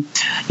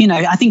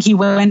 I think he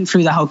went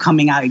through the whole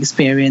coming out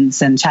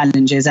experience and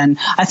challenges. And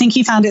I think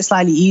he found it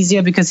slightly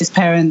easier because his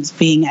parents,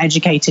 being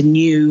educated,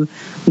 knew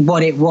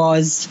what it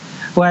was.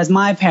 Whereas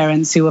my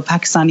parents, who were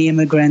Pakistani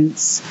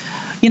immigrants,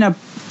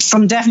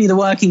 from definitely the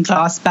working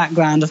class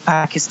background of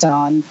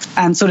Pakistan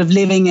and sort of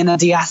living in a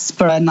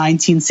diaspora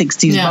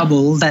 1960s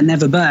bubble that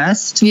never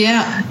burst.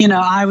 Yeah. You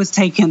know, I was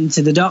taken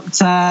to the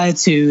doctor,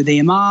 to the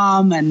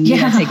imam, and you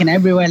know, taken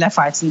everywhere, left,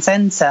 right, and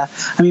center.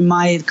 I mean,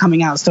 my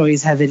coming out story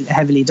is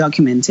heavily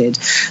documented.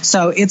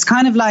 So it's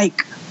kind of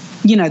like,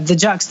 you know, the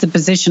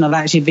juxtaposition of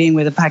actually being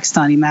with a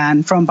Pakistani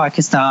man from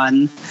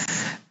Pakistan,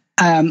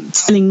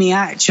 telling me,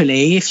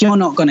 actually, if you're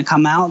not going to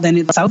come out, then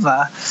it's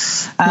over.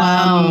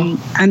 Wow.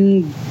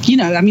 And, you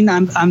know, I mean,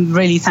 I'm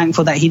really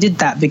thankful that he did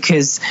that,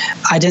 because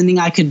I don't think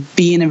I could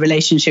be in a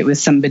relationship with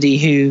somebody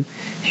who,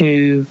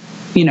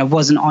 you know,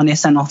 wasn't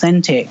honest and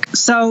authentic.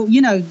 So,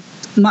 you know,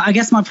 I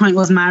guess my point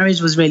was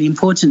marriage was really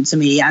important to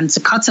me. And to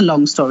cut a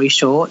long story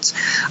short,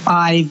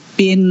 I've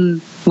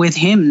been with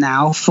him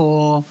now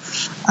for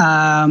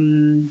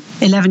 11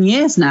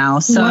 years now.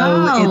 So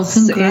it's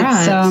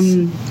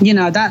you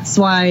know, that's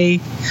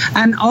why.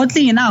 And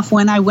oddly enough,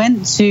 when I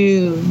went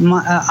to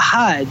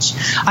Hajj,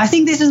 I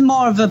think this is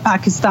more of a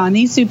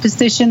Pakistani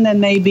superstition than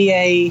maybe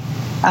a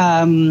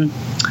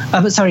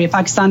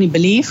Pakistani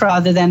belief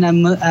rather than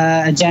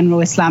a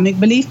general Islamic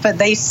belief. But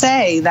they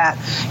say that,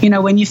 you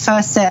know, when you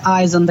first set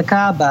eyes on the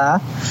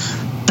Kaaba,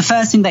 the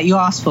first thing that you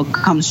ask for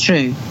comes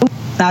true.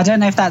 Now, I don't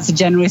know if that's a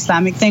general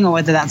Islamic thing or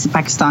whether that's a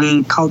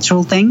Pakistani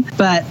cultural thing,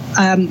 but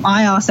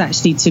I asked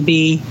actually to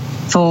be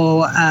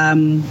for a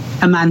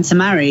man to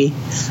marry.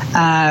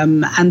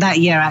 And that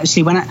year,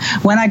 actually,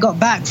 when I got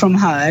back from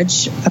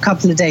Hajj, a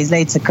couple of days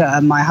later,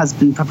 my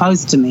husband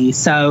proposed to me.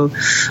 So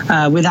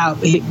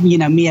without, you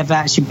know, me ever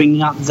actually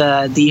bringing up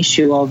the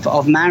issue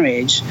of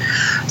marriage.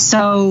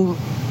 So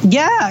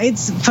yeah,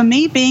 it's, for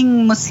me,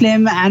 being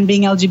Muslim and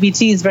being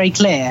LGBT is very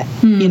clear.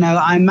 You know,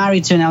 I'm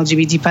married to an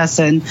LGBT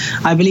person.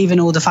 I believe in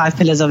all the 5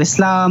 pillars of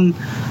Islam.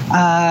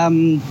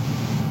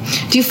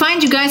 Do you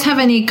find you guys have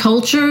any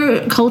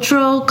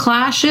cultural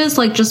clashes?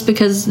 Like, just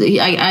because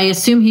I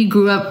assume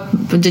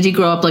did he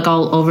grow up like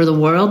all over the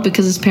world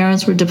because his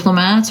parents were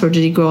diplomats, or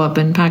did he grow up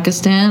in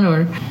Pakistan,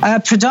 or?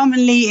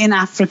 Predominantly in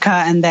Africa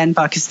and then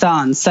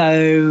Pakistan.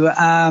 So,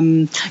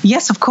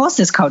 yes, of course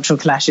there's cultural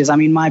clashes. I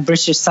mean, my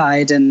British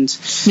side and,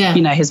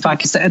 you know, his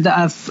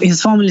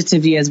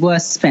formative years were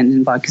spent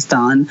in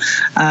Pakistan.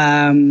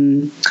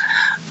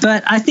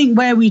 But I think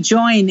where we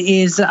join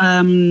is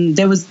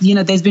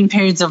there's been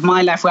periods of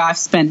my life where I've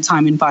spent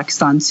time in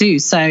Pakistan too.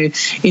 So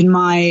in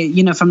my,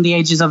 you know, from the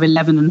ages of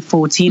 11 and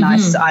 14,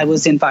 I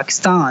was in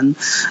Pakistan,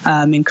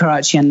 in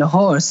Karachi and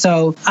Lahore.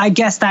 So I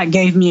guess that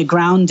gave me a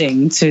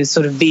grounding to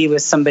sort of be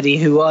with somebody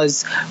who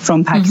was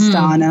from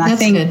Pakistan. And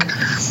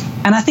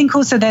I think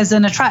also there's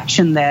an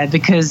attraction there,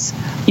 because,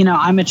 you know,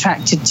 I'm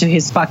attracted to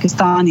his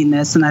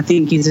Pakistaniness and I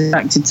think he's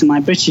attracted to my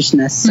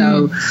Britishness.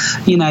 So,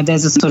 you know,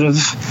 there's a sort of,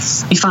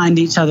 we find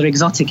each other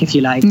exotic, if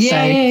you like.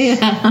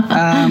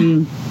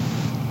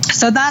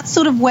 So that's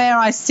sort of where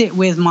I sit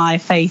with my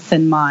faith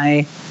and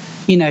my,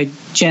 you know,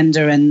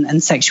 gender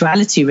and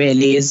sexuality,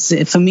 really. Is,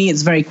 for me,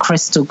 it's very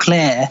crystal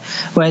clear.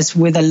 Whereas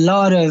with a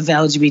lot of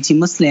LGBT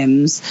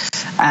Muslims,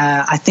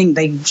 I think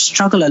they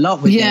struggle a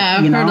lot with it. Yeah,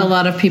 I've heard a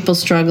lot of people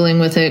struggling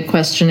with it,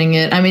 questioning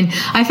it. I mean,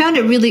 I found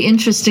it really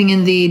interesting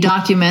in the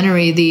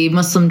documentary, the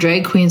Muslim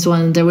Drag Queens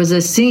one. There was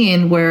a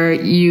scene where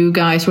you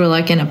guys were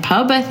like in a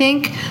pub, I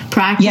think,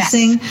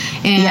 practicing.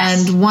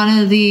 And one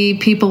of the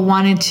people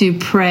wanted to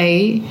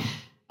pray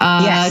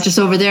just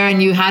over there,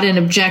 and you had an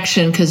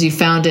objection because you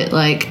found it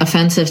like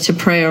offensive to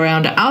pray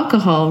around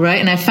alcohol, right?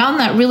 And I found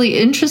that really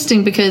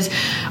interesting, because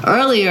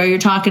earlier you're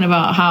talking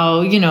about how,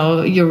 you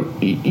know,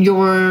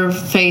 your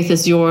faith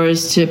is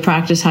yours to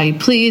practice how you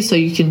please, so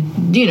you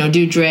can, you know,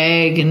 do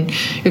drag and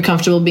you're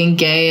comfortable being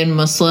gay and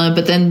Muslim,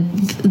 but then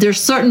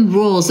there's certain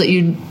rules that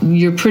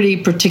you're pretty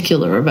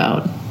particular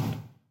about.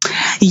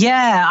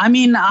 Yeah, I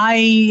mean,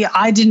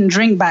 I didn't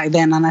drink back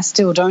then, and I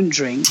still don't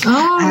drink.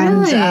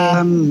 Oh,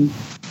 really?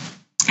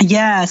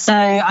 Yeah, so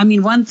I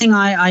mean, one thing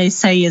I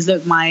say is,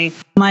 look, my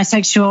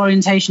sexual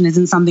orientation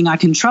isn't something I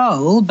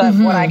control, but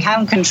what I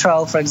can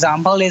control, for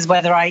example, is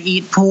whether I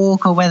eat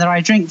pork or whether I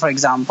drink, for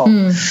example.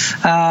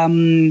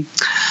 And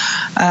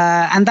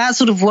that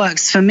sort of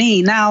works for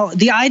me. Now,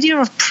 the idea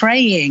of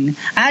praying,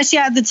 actually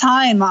at the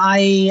time,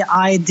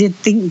 I did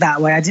think that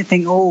way. I did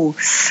think,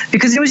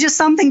 because it was just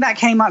something that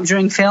came up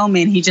during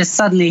filming. He just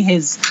suddenly,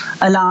 his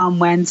alarm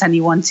went and he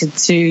wanted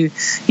to,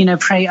 you know,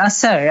 pray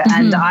Asr.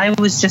 And I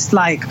was just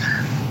like,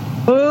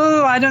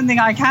 I don't think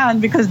I can,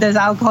 because there's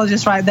alcohol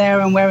just right there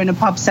and we're in a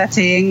pub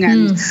setting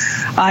and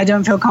I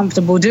don't feel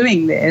comfortable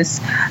doing this.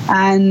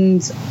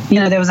 And, you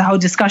know, there was a whole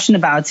discussion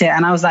about it,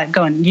 and I was like,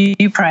 go on,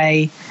 you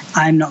pray,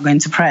 I'm not going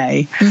to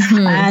pray.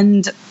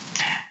 And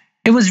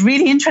it was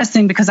really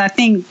interesting, because I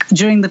think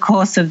during the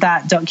course of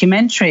that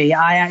documentary,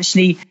 I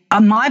actually,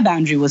 my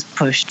boundary was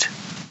pushed.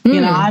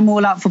 You know, I'm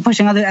all up for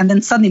pushing others, and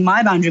then suddenly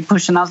my boundary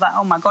pushed, and I was like,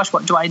 oh my gosh,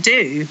 what do I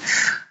do?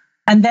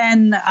 And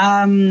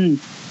then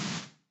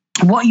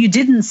what you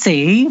didn't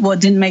see,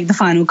 what didn't make the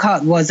final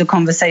cut, was a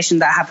conversation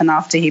that happened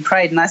after he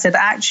prayed. And I said,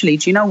 actually,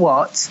 do you know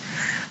what?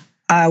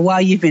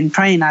 While you've been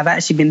praying, I've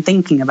actually been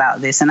thinking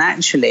about this. And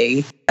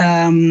actually,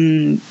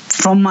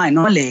 from my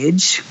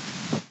knowledge,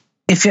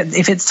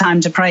 if it's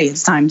time to pray,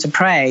 it's time to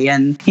pray.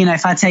 And, you know,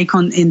 if I take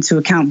into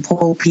account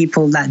poor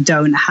people that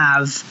don't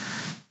have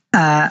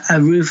a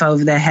roof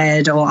over their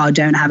head or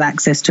don't have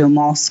access to a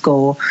mosque,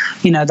 or,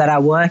 you know, that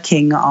are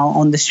working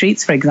on the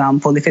streets, for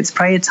example, if it's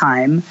prayer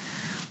time,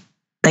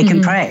 they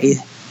can pray.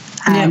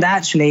 And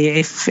actually,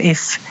 if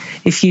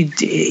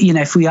you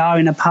know, if we are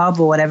in a pub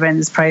or whatever and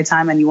it's prayer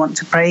time and you want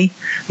to pray,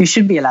 you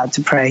should be allowed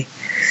to pray.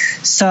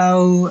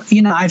 So,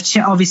 you know, I've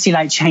obviously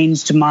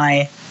changed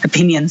my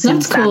opinion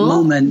since that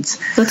moment.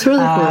 That's really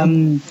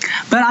cool.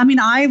 But I mean,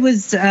 I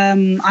was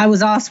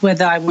asked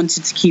whether I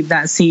wanted to keep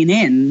that scene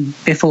in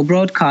before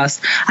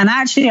broadcast, and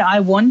actually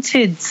I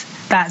wanted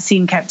that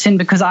scene kept in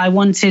because I've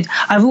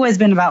always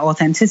been about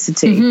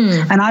authenticity,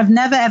 and I've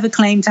never ever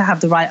claimed to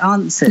have the right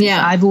answers.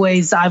 I've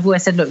always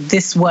said, look,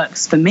 this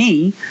works for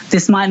me,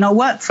 this might not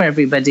work for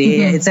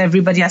everybody. It's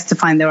everybody has to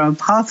find their own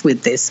path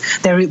with this.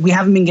 We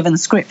haven't been given a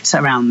script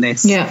around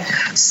this.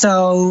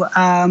 So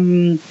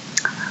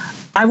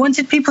I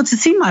wanted people to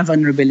see my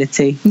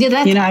vulnerability.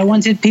 I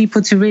wanted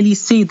people to really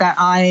see that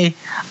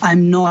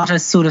I'm not a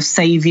sort of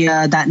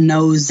savior that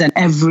knows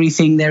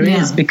everything there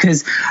is,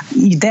 because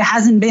there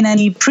hasn't been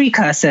any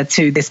precursor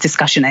to this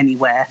discussion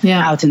anywhere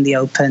out in the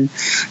open.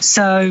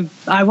 So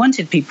I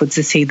wanted people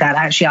to see that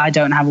actually I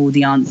don't have all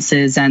the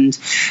answers, and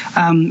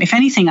if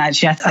anything,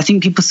 actually, I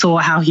think people saw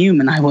how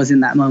human I was in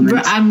that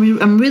moment.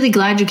 I'm really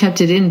glad you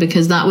kept it in,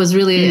 because that was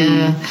really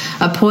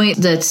a point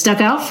that stuck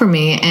out for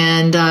me,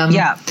 and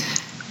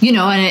you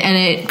know, and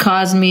it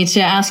caused me to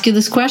ask you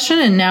this question,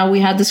 and now we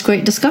had this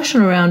great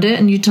discussion around it,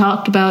 and you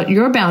talked about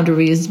your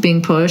boundaries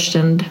being pushed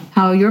and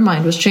how your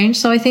mind was changed.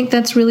 So I think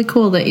that's really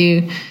cool that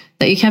you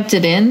kept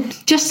it in.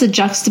 Just the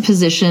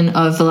juxtaposition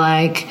of,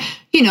 like,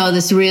 you know,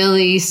 this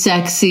really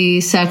sexy,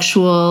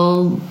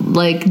 sexual,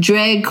 like,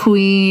 drag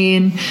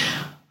queen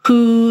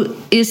who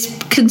is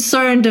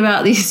concerned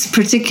about these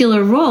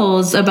particular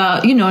roles,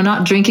 about, you know,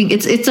 not drinking.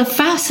 It's a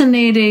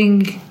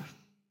fascinating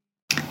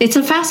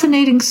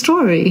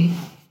story.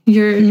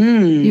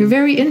 You're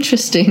very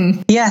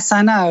interesting. Yes,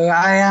 I know.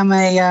 I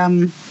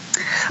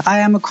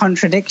am a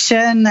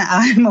contradiction.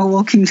 I'm a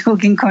walking,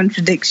 talking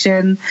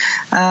contradiction,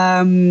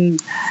 who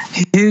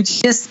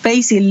just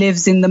basically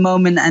lives in the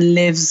moment and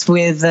lives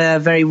with a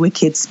very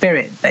wicked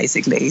spirit,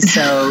 basically.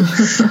 So,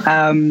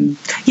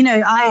 you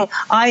know,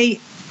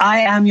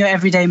 I am your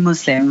everyday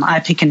Muslim. I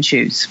pick and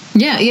choose.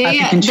 I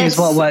pick and choose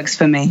what works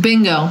for me.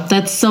 Bingo.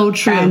 That's so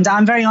true. And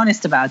I'm very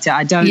honest about it.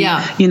 I don't,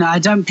 you know, I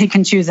don't pick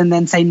and choose and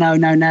then say no.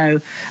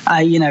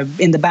 You know,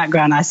 in the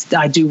background,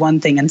 I do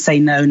one thing and say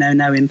no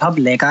in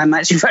public. I'm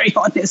actually very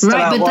honest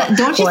about but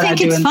don't you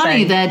think it's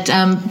funny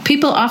that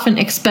people often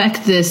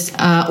expect this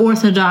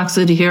orthodox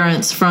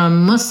adherence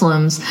from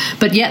Muslims,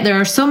 but yet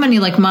there are so many,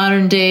 like,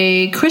 modern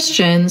day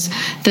Christians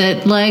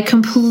that, like,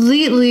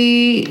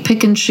 completely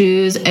pick and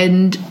choose,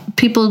 and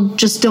people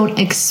just don't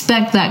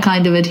expect that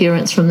kind of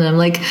adherence from them.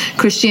 Like,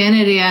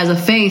 Christianity as a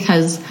faith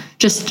has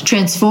just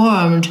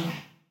transformed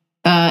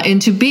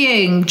into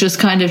being just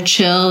kind of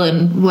chill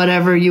and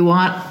whatever you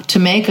want to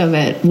make of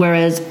it.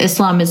 Whereas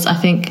Islam is, I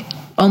think,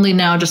 only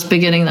now just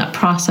beginning that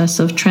process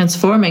of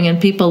transforming.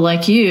 And people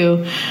like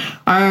you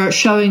are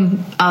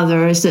showing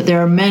others that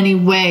there are many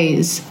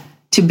ways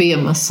to be a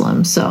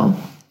Muslim. So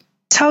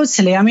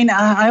totally. I mean,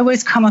 I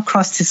always come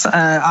across this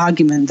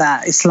argument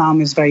that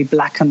Islam is very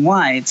black and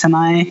white, and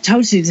I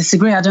totally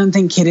disagree. I don't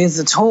think it is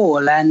at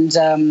all. And,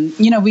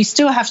 you know, we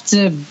still have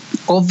to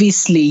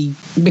obviously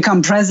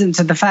become present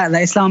to the fact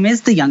that Islam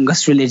is the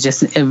youngest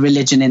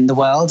religion in the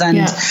world, and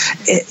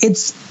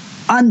it's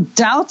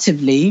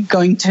undoubtedly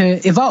going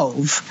to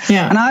evolve.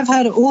 And I've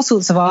heard all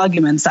sorts of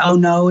arguments that, oh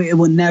no, it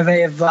will never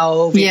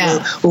evolve.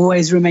 It will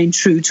always remain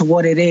true to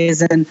what it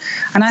is. And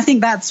I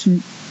think that's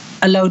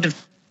a load of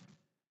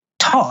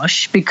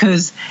tosh,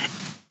 because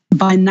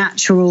by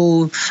nature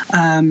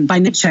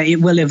it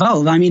will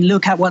evolve. I mean,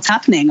 look at what's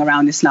happening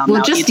around Islam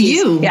now.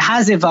 It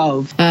has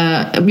evolved.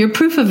 You're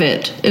proof of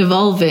it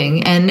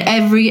evolving, and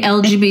every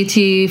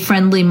LGBT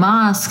friendly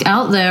mosque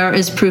out there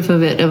is proof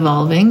of it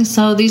evolving.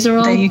 So these are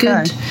all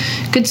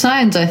good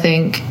signs, I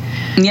think.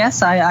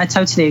 Yes, I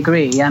totally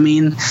agree. I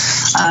mean,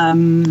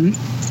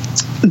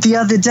 the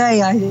other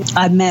day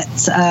I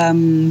met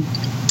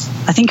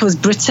I think it was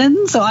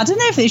Britain. So I don't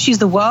know if she's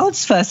the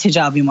world's first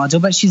hijabi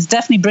model, but she's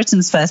definitely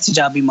Britain's first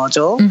hijabi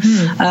model.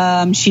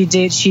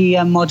 She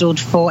modeled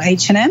for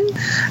H&M,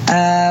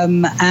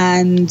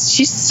 and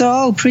she's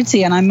so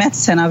pretty. And I met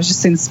her, and I was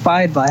just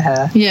inspired by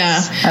her.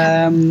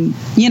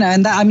 You know,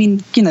 and that, I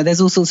mean, you know, there's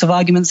all sorts of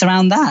arguments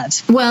around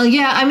that. Well,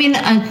 yeah, I mean,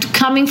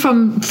 coming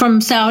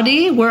from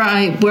Saudi, where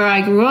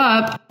I grew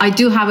up, I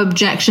do have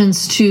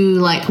objections to,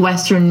 like,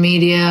 Western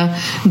media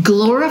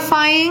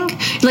glorifying.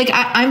 Like,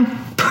 I'm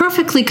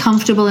perfectly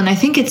comfortable, and I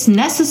think it's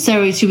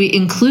necessary to be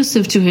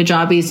inclusive to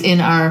hijabis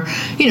in our,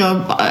 you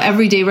know,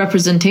 everyday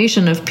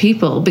representation of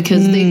people,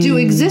 because they do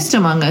exist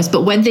among us.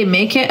 But when they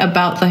make it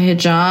about the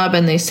hijab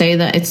and they say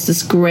that it's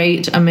this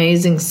great,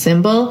 amazing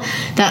symbol,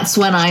 that's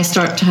when I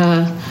start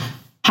to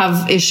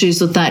have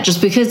issues with that,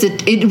 just because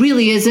it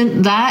really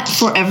isn't that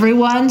for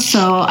everyone.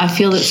 So I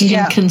feel it's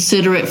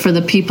inconsiderate for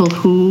the people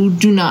who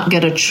do not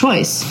get a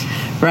choice,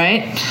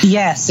 right?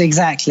 Yes,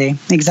 exactly.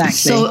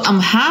 So I'm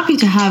happy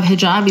to have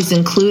hijabis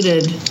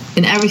included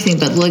in everything,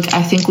 but like,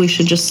 I think we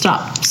should just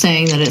stop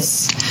saying that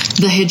it's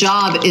the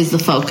hijab is the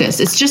focus.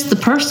 It's just the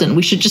person.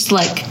 We should just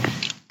like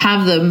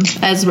have them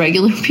as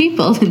regular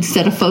people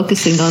instead of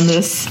focusing on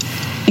this.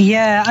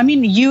 Yeah, I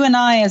mean, you and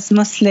I as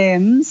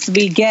Muslims,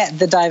 we get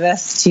the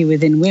diversity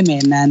within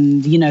women,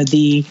 and you know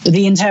the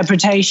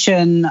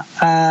interpretation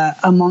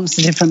amongst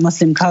the different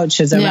Muslim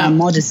cultures around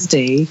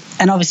modesty,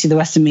 and obviously the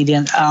Western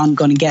media aren't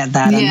going to get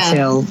that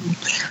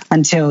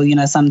until you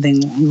know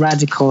something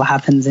radical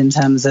happens in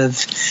terms of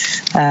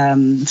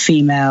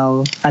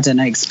female, I don't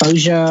know,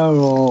 exposure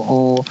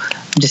or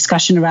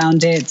discussion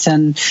around it.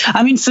 And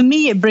I mean, for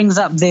me, it brings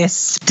up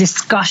this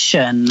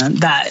discussion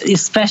that,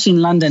 especially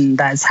in London,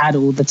 that's had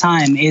all the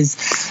time, is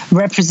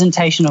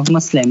representation of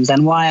Muslims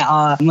and why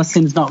are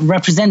Muslims not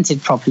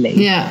represented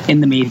properly in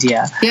the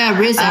media. Yeah,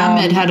 Riz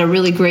Ahmed had a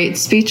really great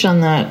speech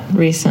on that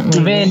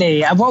recently.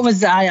 Really? What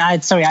was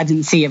sorry, I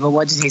didn't see it, but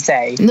what did he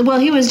say? Well,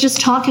 he was just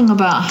talking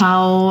about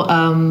how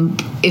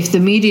if the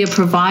media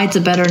provides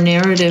a better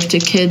narrative to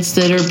kids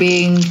that are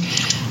being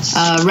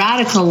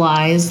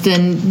radicalized,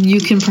 then you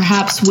can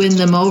perhaps win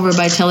them over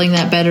by telling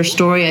that better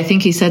story. I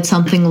think he said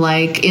something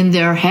like, in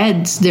their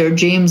heads, they're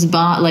James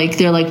Bond, like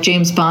they're like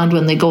James Bond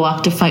when they go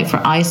off to fight for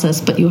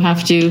ISIS, but you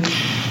have to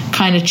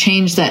kind of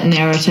change that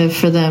narrative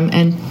for them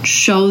and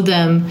show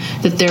them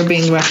that they're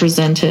being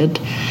represented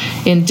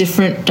in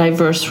different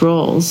diverse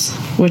roles,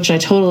 which I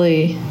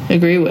totally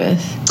agree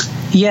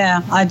with.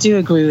 Yeah, I do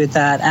agree with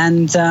that.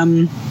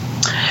 And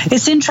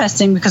it's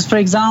interesting because, for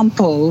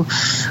example,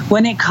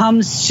 when it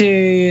comes to,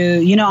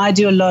 you know, I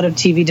do a lot of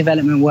TV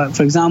development work,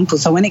 for example.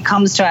 So when it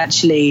comes to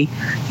actually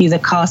either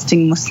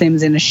casting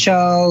Muslims in a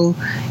show,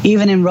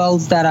 even in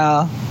roles that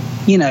are,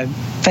 you know,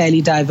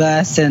 fairly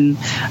diverse and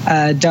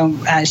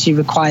don't actually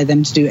require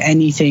them to do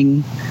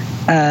anything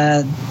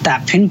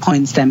that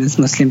pinpoints them as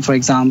Muslim, for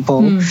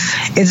example,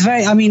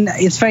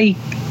 it's very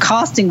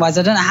casting wise.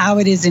 I don't know how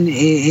it is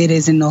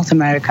in North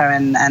America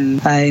and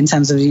in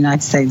terms of the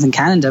United States and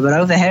Canada, but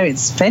over here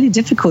it's fairly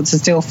difficult to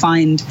still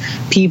find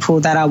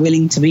people that are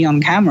willing to be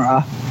on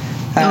camera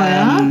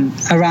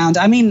around.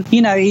 I mean,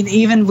 you know,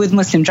 even with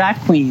Muslim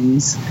drag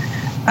queens,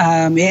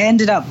 it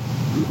ended up,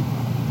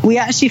 we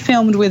actually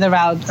filmed with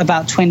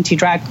about 20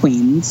 drag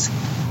queens.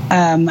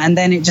 And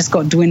then it just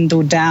got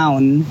dwindled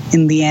down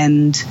in the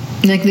end.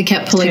 Like they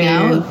kept pulling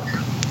out?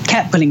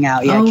 Kept pulling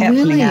out,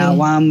 pulling out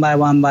one by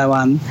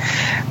one.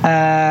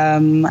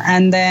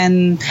 And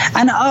then,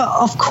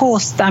 of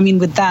course, I mean,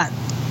 with that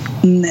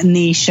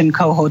niche and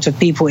cohort of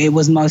people, it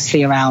was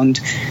mostly around,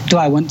 do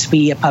I want to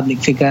be a public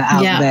figure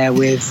out there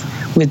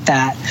with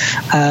that?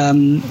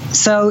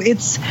 So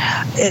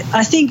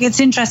I think it's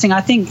interesting. I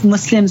think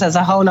Muslims as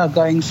a whole are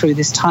going through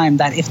this time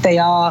that if they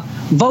are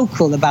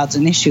vocal about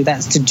an issue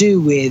that's to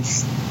do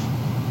with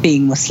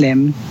being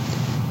Muslim,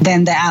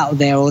 then they're out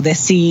there, or they're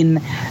seen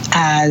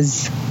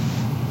as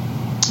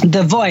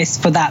the voice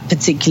for that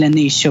particular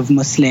niche of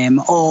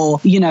Muslim, or,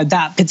 you know,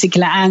 that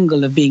particular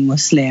angle of being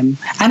Muslim.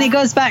 And it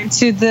goes back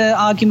to the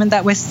argument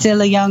that we're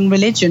still a young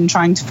religion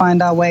trying to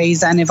find our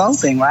ways and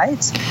evolving,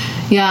 right?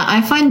 Yeah,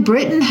 I find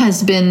Britain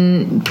has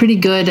been pretty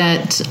good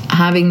at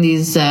having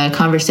these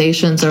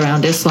conversations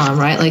around Islam,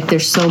 right? Like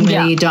there's so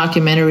many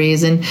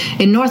documentaries, and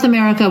in North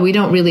America, we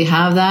don't really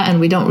have that, and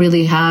we don't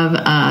really have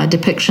a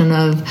depiction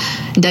of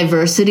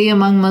diversity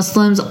among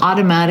Muslims.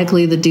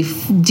 Automatically, the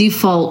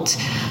default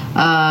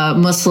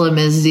Muslim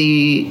is the,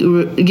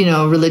 you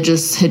know,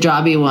 religious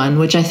hijabi one,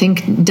 which I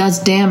think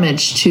does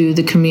damage to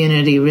the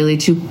community, really,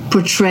 to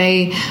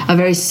portray a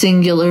very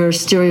singular,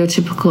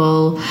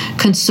 stereotypical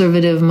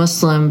conservative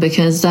Muslim,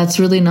 because that's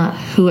really not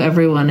who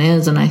everyone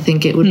is. And I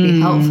think it would be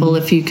helpful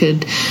if you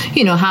could,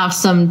 you know, have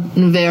some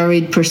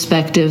varied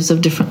perspectives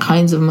of different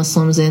kinds of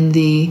Muslims in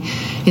the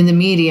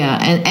media.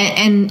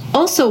 And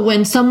also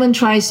when someone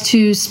tries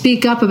to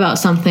speak up about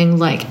something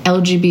like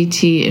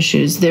LGBT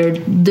issues, they're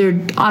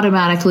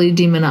automatically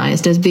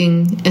demonized as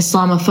being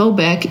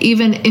Islamophobic,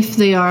 even if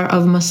they are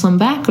of Muslim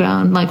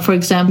background. Like, for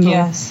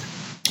example,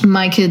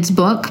 my kid's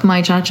book,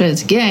 My Chacha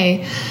is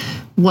Gay,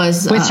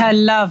 was which I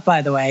love,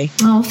 by the way.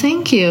 Oh,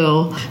 thank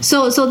you.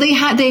 So they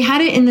had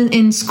it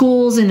in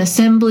schools and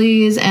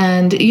assemblies,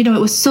 and you know,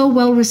 it was so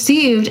well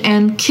received,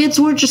 and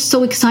kids were just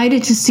so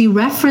excited to see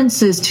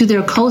references to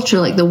their culture,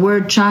 like the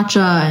word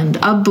Chacha and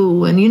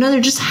Abu, and you know, they're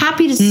just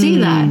happy to see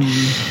that.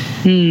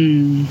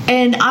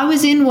 And I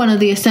was in one of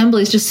the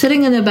assemblies, just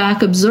sitting in the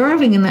back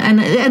observing,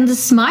 and the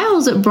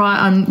smiles it brought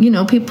on, you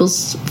know,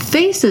 people's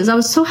faces. I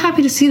was so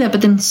happy to see that.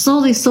 But then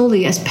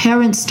slowly, as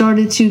parents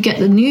started to get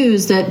the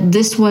news that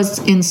this was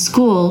in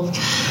school,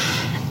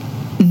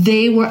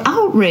 they were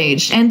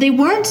outraged, and they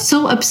weren't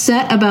so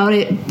upset about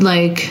it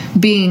like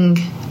being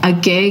a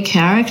gay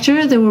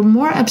character, they were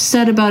more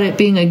upset about it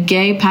being a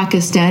gay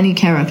Pakistani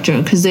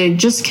character, because they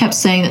just kept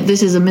saying that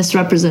this is a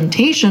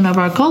misrepresentation of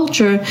our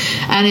culture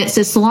and it's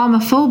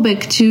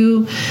Islamophobic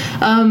to,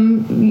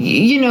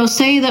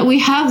 say that we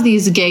have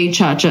these gay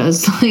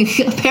chachas. Like,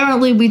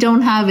 apparently we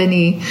don't have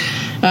any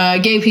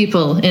gay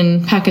people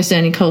in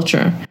Pakistani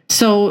culture.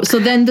 So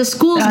then the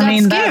schools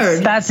got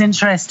scared. That's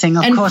interesting,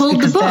 of and course, pulled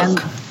because the book.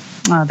 then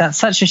that's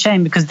such a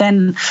shame, because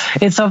then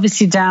it's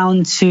obviously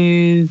down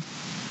to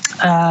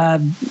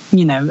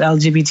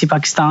LGBT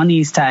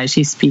Pakistanis to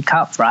actually speak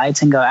up,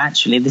 right, and go,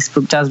 actually, this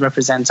book does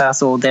represent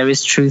us, or there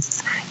is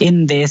truth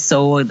in this,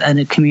 or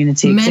a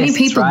community Many exists,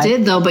 people right?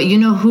 did, though, but you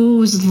know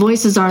whose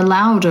voices are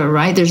louder,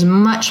 right? There's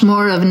much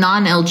more of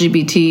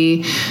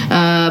non-LGBT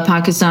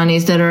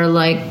Pakistanis that are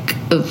like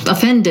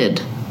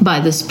offended by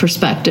this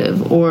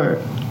perspective or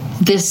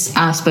this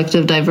aspect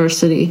of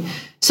diversity.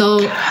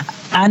 So,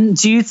 and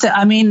do you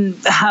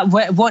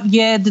what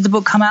year did the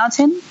book come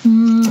out in?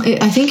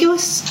 I think it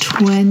was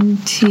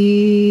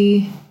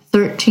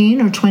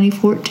 2013 or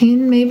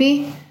 2014,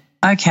 maybe.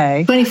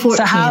 Okay. 2014.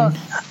 So how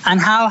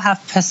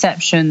have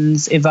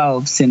perceptions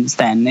evolved since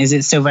then? Is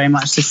it still very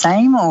much the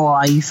same, or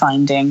are you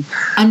finding?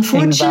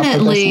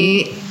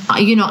 Unfortunately,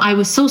 I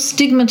was so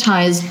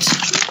stigmatized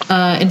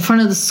in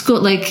front of the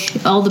school, like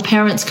all the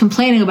parents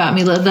complaining about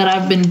me, that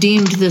I've been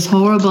deemed this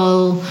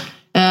horrible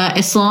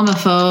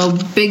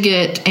Islamophobe,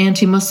 bigot,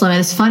 anti-Muslim. And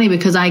it's funny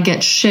because I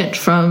get shit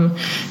from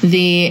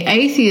the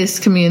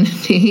atheist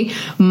community.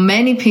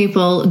 Many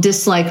people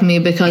dislike me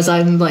because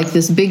I'm like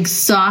this big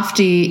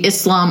softy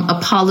Islam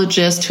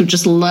apologist who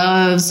just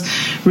loves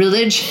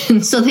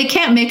religion. So they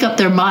can't make up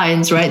their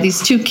minds, right?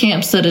 These two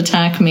camps that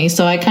attack me.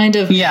 So I kind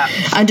of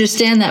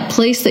understand that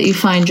place that you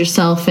find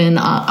yourself in.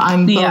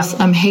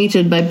 I'm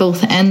hated by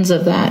both ends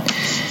of that.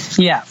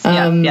 So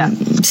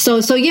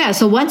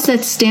once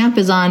that stamp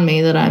is on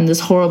me that I'm this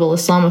horrible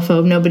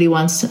Islamophobe, nobody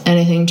wants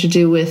anything to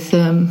do with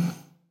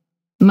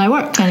my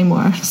work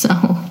anymore. So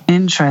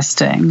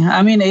interesting.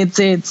 I mean,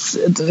 it's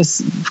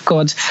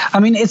God. I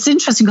mean, it's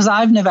interesting because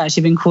I've never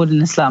actually been called an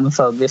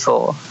Islamophobe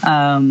before.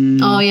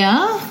 Oh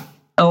yeah.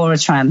 Or a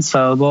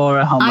transphobe or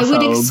a homophobe. I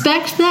would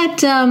expect that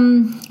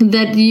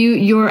that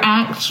your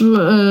act,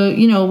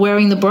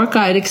 wearing the burqa,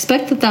 I'd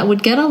expect that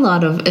would get a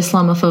lot of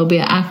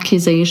Islamophobia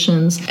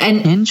accusations.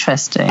 And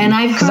interesting. And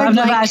I've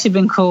never actually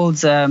been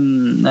called a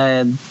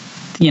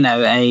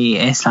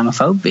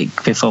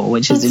Islamophobic before,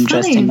 which is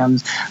interesting. I'm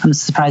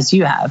surprised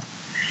you have.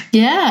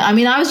 Yeah, I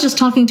mean, I was just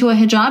talking to a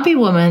hijabi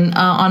woman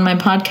on my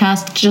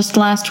podcast just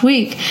last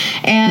week,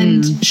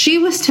 and she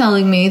was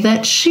telling me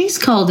that she's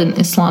called an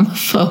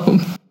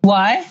Islamophobe.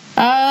 Why?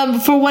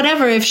 For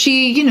whatever, if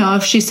she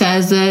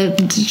says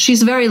that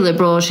she's very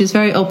liberal, she's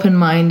very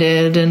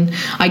open-minded, and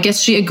I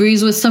guess she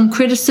agrees with some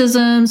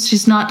criticisms,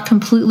 she's not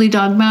completely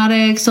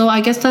dogmatic, so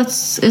I guess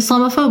that's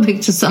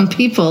Islamophobic to some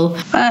people.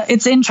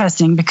 It's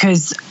interesting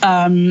because,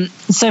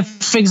 so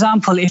for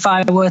example, if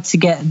I were to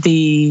get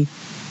the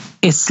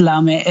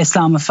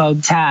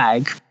Islamophobe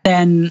tag,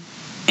 then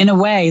in a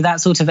way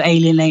that's sort of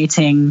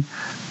alienating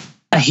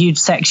a huge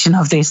section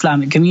of the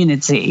Islamic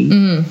community.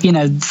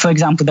 For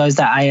example, those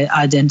that I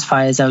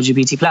identify as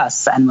LGBT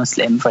plus and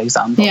Muslim, for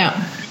example. Yeah.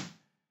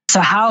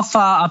 So how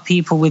far are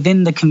people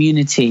within the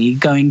community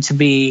going to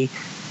be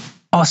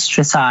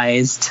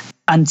ostracized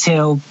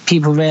until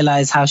people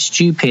realize how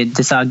stupid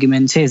this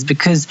argument is?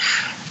 Because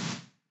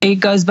it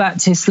goes back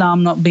to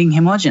Islam not being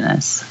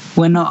homogenous.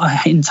 We're not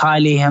an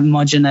entirely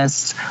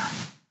homogenous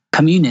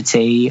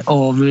community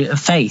or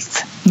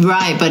faith.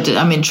 Right, but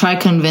I mean, try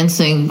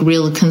convincing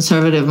real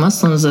conservative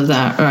Muslims of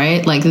that,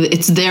 right? Like,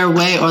 it's their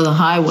way or the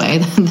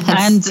highway.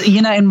 And,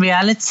 in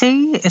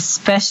reality,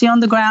 especially on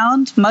the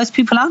ground, most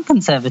people aren't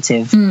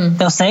conservative.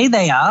 They'll say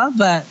they are,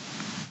 but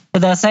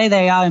they'll say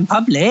they are in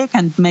public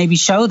and maybe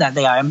show that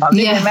they are in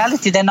public. Yeah. In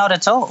reality, they're not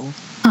at all.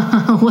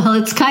 Well,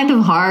 it's kind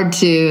of hard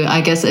to,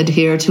 I guess,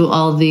 adhere to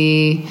all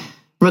the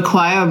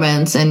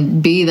requirements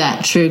and be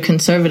that true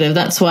conservative.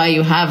 That's why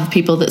you have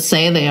people that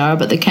say they are,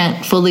 but they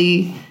can't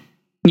fully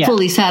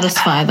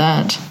satisfy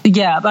that.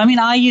 Yeah, I mean,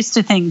 I used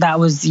to think that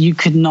was, you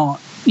could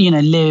not,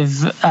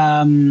 live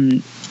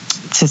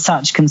to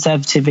such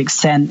conservative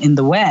extent in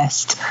the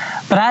West.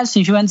 But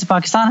actually, if you went to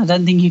Pakistan, I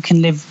don't think you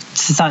can live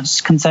to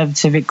such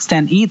conservative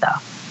extent either.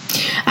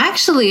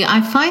 Actually,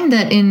 I find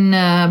that in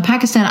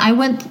Pakistan, I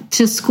went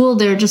to school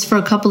there just for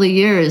a couple of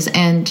years,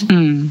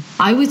 and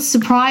I was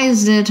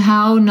surprised at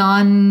how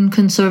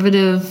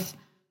non-conservative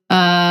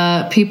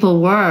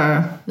people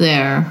were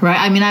there, right?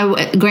 I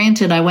mean,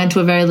 granted, I went to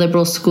a very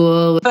liberal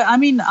school. But I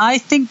mean, I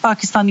think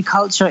Pakistani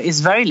culture is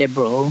very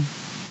liberal.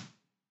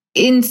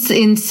 In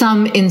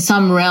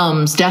some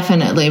realms,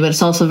 definitely, but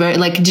it's also very,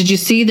 like, did you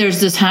see there's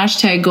this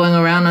hashtag going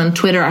around on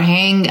Twitter,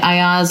 hang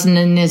Ayaz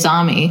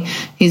Nizami?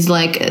 He's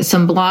like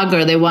some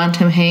blogger, they want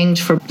him hanged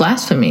for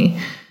blasphemy.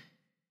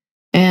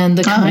 And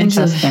the kinds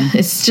of,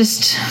 it's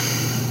just,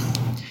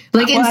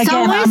 Like in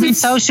some ways, I mean,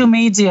 social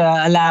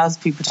media allows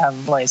people to have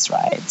a voice,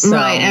 right? So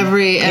right.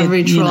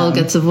 Every troll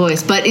gets a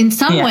voice, but in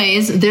some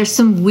ways, there's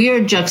some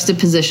weird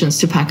juxtapositions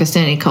to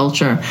Pakistani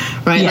culture,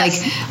 right?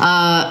 Yes.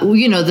 Like,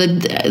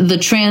 the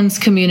trans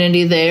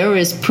community there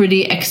is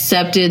pretty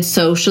accepted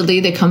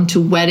socially. They come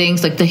to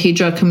weddings, like the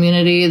hijra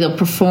community. They'll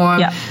perform.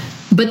 Yeah.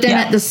 But then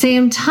at the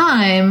same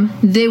time,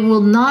 they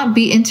will not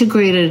be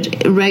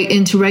integrated right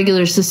into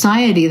regular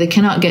society. They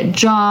cannot get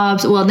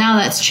jobs. Well, now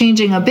that's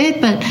changing a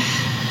bit, but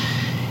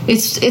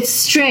it's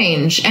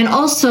strange. And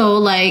also,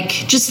 like,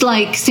 just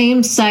like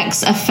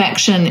same-sex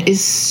affection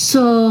is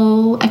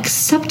so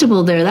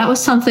acceptable there. That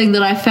was something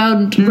that I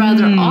found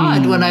rather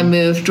odd when I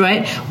moved,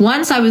 right?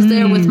 Once I was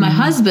there with my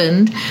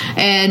husband,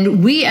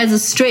 and we as a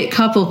straight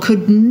couple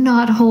could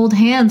not hold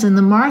hands in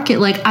the market.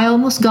 Like, I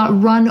almost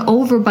got run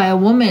over by a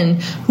woman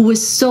who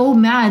was so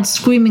mad,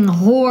 screaming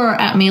horror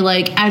at me,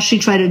 like, as she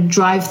tried to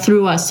drive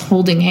through us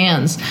holding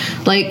hands.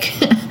 Like...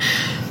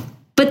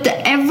 But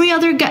every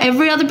other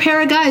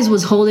pair of guys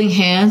was holding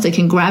hands. They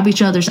can grab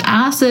each other's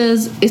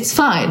asses. It's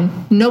fine.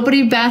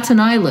 Nobody bats an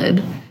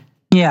eyelid.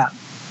 Yeah.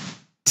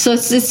 So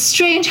it's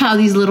strange how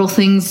these little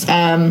things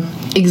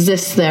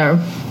exist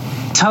there.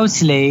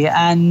 Totally.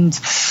 And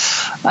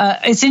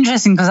it's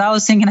interesting because I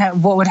was thinking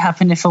what would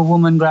happen if a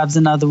woman grabs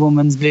another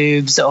woman's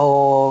boobs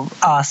or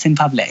ass in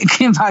public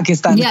in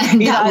Pakistan. Yeah,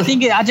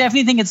 I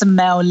definitely think it's a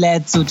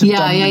male-led sort of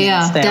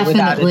dominance there, definitely.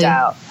 without a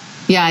doubt.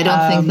 Yeah, I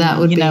don't think that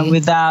would be...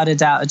 without a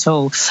doubt at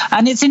all.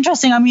 And it's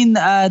interesting, I mean,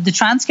 the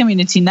trans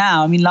community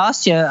now, I mean,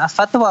 last year, a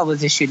fatwa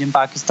was issued in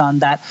Pakistan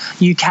that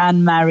you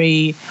can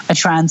marry a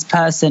trans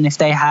person if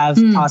they have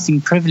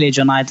passing privilege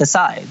on either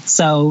side.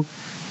 So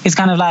it's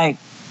kind of like,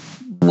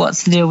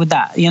 what's the deal with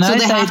that? You know? So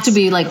they have to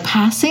be like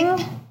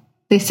passing?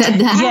 They said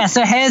that? Yeah,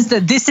 so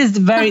this is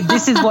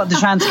what the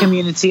trans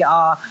community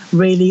are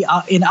really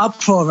in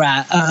uproar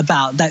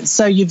about. That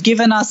so you've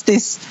given us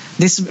this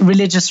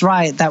religious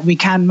right that we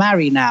can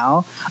marry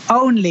now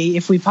only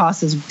if we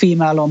pass as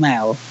female or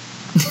male.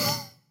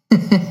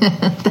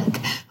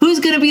 Who's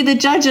going to be the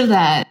judge of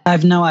that? I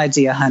have no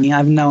idea, honey. I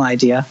have no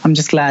idea. I'm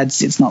just glad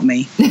it's not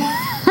me.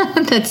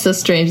 That's so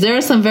strange. There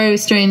are some very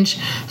strange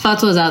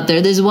fatwas out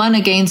there. There's one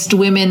against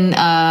women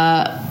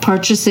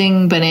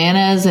purchasing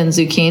bananas and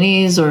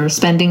zucchinis or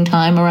spending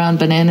time around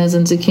bananas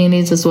and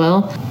zucchinis as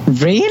well.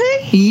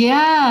 Really?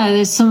 Yeah,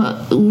 there's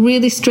some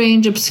really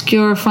strange,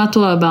 obscure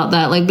fatwa about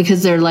that. Like,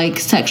 because they're like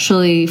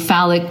sexually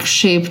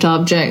phallic-shaped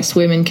objects,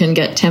 women can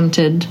get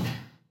tempted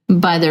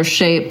by their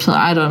shape.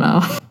 I don't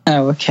know.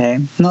 Oh, okay.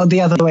 Not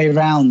the other way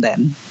around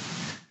then.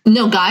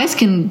 No, guys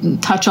can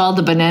touch all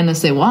the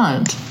bananas they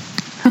want.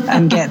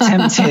 And get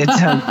tempted.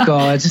 Oh,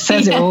 God. It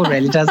says it all,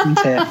 really, doesn't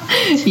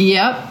it?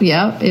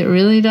 Yep, it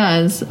really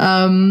does.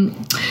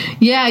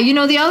 Yeah,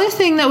 the other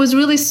thing that was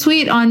really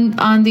sweet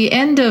on the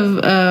end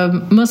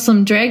of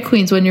Muslim Drag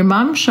Queens, when your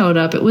mom showed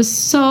up, it was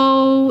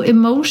so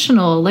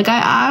emotional. Like,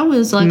 I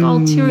was like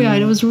all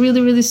teary-eyed. It was really,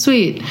 really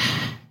sweet.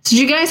 So did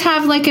you guys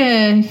have like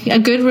a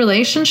good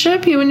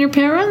relationship, you and your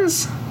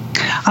parents?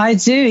 I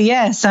do,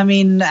 yes. I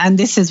mean, and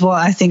this is what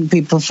I think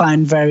people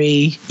find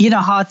very,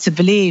 hard to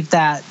believe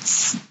that,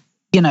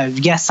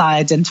 yes, I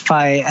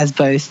identify as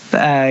both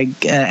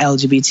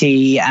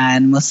LGBT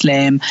and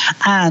Muslim,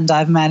 and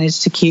I've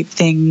managed to keep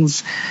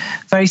things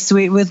very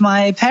sweet with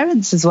my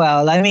parents as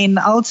well. I mean,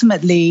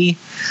 ultimately,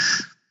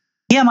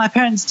 yeah, my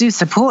parents do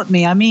support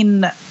me. I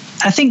mean,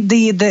 I think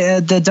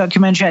the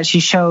documentary actually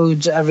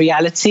showed a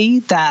reality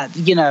that,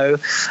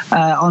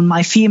 on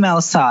my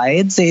female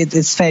sides,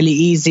 it's fairly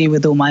easy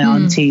with all my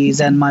aunties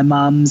and my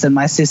mums and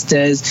my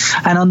sisters.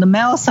 And on the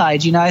male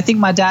side, I think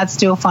my dad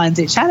still finds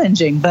it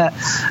challenging. But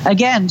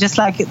again, just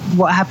like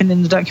what happened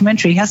in the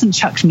documentary, he hasn't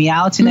chucked me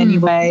out in any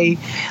way.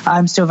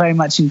 I'm still very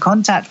much in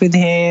contact with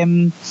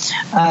him.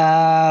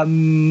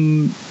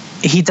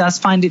 He does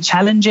find it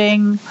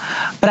challenging,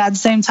 but at the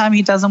same time,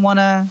 he does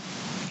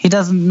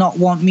not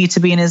want me to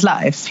be in his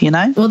life,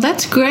 Well,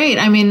 that's great.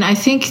 I mean, I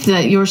think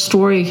that your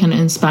story can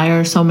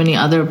inspire so many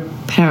other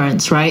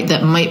parents, right,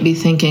 that might be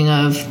thinking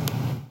of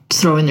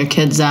throwing their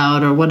kids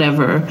out or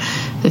whatever.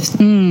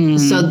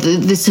 So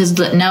this has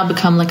now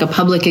become like a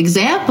public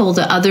example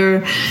that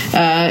other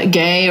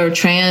gay or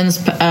trans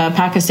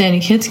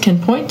Pakistani kids can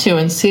point to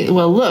and see,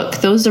 well, look,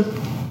 those are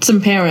some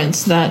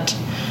parents that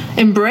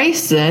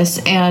embrace this,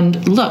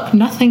 and look,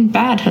 nothing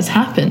bad has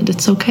happened.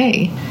 It's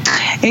okay.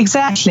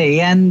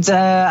 Exactly. And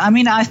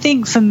I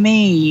think for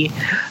me,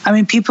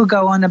 people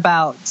go on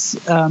about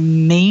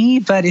me,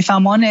 but if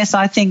I'm honest,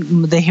 I think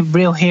the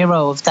real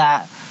hero of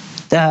that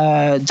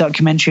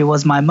documentary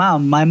was my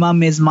mum. My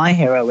mum is my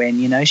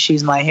heroine,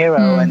 she's my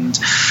hero, and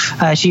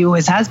she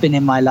always has been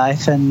in my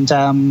life. And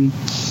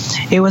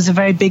it was a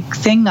very big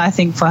thing, I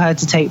think, for her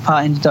to take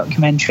part in the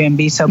documentary and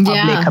be so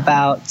public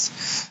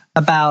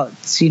about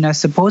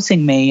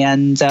supporting me.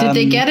 And did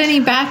they get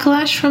any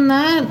backlash from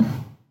that?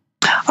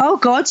 Oh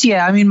God,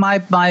 yeah. I mean, my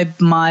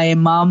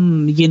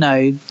mum,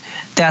 they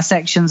there are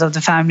sections of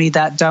the family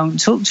that don't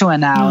talk to her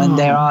now, and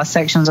there are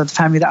sections of the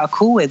family that are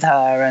cool with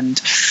her, and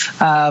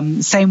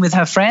same with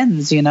her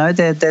friends. You know,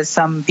 there's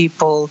some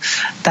people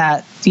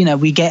that, you know,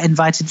 we get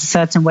invited to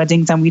certain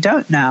weddings and we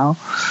don't now.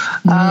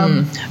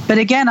 But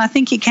again, I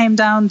think it came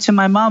down to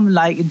my mum.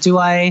 Like, do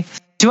I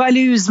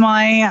lose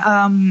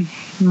my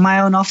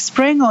my own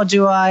offspring, or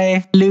do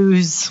I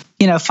lose,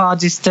 you know, far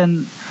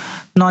distant,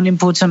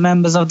 non-important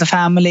members of the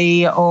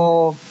family,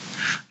 or,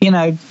 you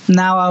know,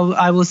 now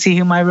I will see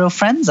who my real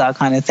friends are,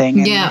 kind of thing.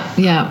 And,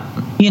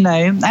 you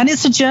know, and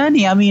it's a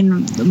journey. I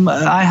mean,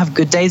 I have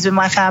good days with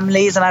my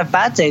families and I have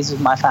bad days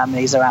with my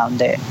families around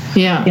it.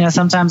 Yeah. You know,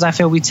 sometimes I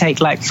feel we take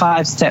like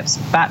 5 steps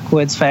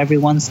backwards for every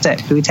 1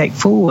 step we take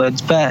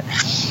forwards. But,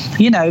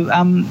 you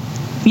know,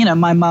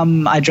 my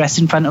mum, I dress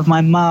in front of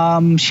my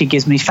mum. She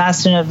gives me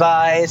fashion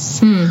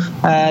advice.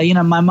 You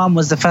know, my mum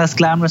was the first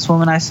glamorous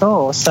woman I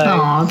saw. So,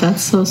 oh,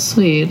 that's so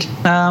sweet.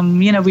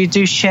 You know, we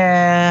do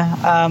share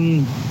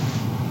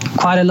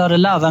quite a lot of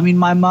love. I mean,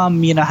 my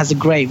mum, you know, has a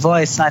great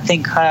voice, and I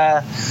think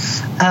her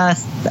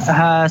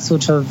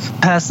sort of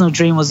personal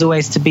dream was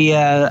always to be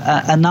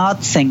an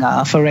art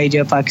singer for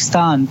Radio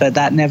Pakistan, but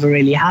that never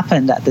really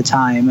happened at the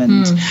time.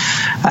 And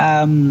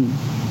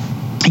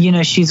you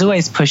know, she's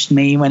always pushed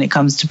me when it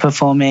comes to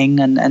performing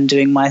and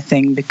doing my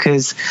thing,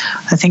 because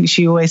I think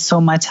she always saw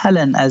my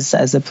talent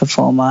as a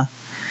performer.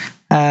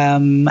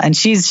 And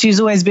she's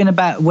always been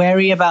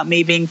wary about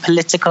me being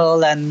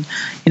political and,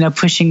 you know,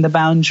 pushing the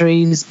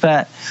boundaries,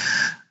 but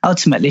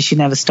ultimately she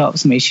never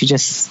stops me. She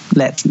just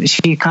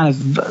she kind of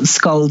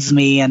scolds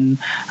me and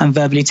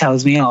verbally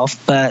tells me off,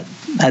 but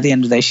at the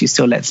end of the day she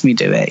still lets me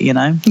do it, you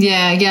know?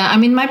 Yeah. I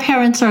mean, my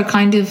parents are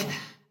kind of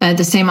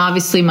the same.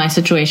 Obviously my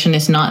situation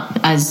is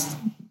not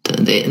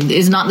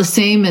the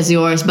same as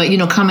yours, but, you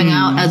know, coming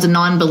out as a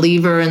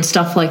non-believer and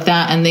stuff like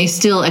that, and they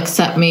still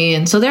accept me.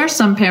 And so there are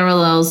some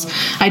parallels.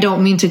 I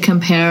don't mean to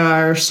compare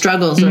our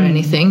struggles or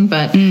anything,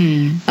 but,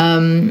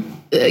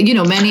 you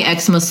know, many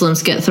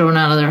ex-Muslims get thrown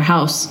out of their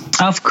house.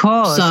 Of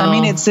course. So, I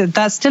mean,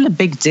 that's still a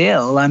big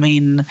deal. I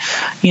mean,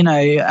 you know,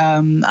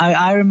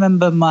 I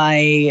remember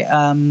my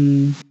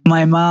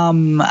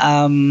mom,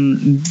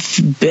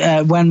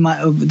 when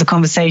the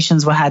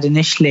conversations were had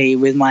initially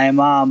with my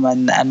mom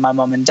and my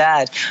mom and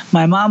dad,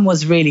 my mom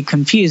was really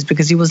confused,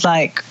 because he was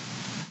like,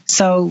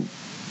 so,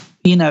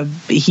 you know,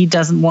 he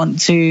doesn't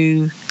want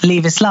to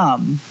leave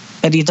Islam,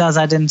 but he does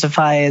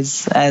identify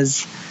as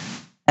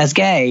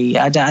gay.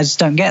 I just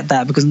don't get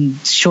that, because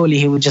surely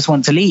he would just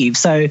want to leave.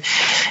 So,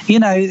 you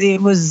know,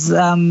 it was,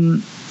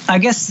 I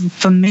guess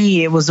for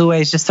me, it was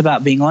always just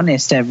about being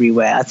honest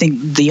everywhere. I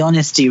think the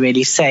honesty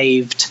really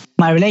saved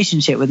my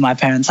relationship with my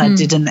parents. I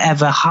didn't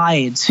ever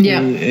hide who,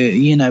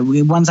 you know,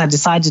 once I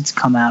decided to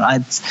come out,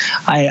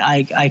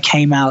 I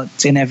came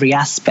out in every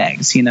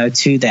aspect, you know,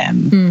 to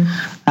them,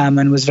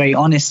 and was very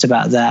honest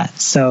about that.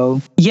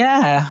 So,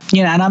 yeah,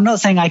 you know, and I'm not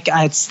saying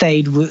I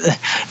stayed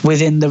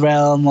within the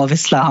realm of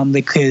Islam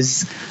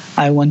because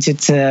I wanted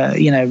to,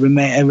 you know,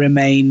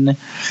 remain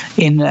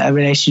in a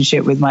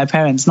relationship with my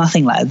parents.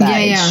 Nothing like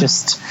that. It's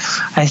just,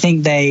 I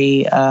think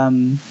they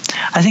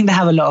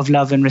have a lot of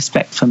love and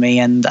respect for me,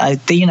 and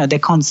you know, they're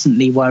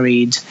constantly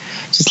worried,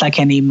 just like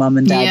any mum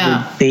and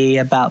dad would be,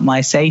 about my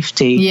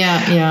safety.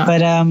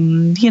 But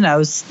you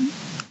know,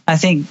 I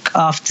think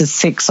after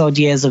 6 odd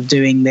years of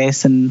doing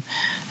this and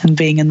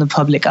being in the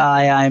public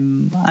eye,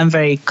 I'm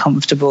very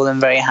comfortable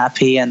and very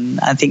happy, and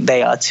I think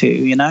they are too.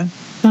 You know,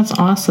 that's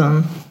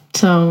awesome.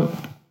 So,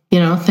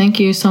 you know, thank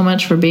you so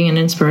much for being an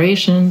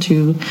inspiration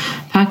to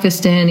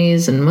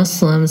Pakistanis and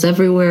Muslims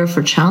everywhere,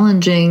 for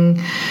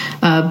challenging,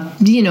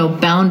 you know,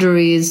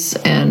 boundaries,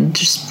 and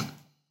just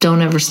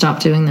don't ever stop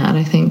doing that.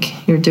 I think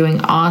you're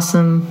doing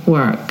awesome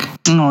work.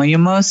 Oh, you're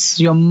most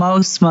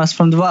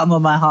from the bottom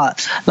of my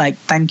heart. Like,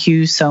 thank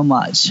you so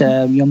much.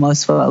 You're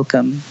most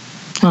welcome.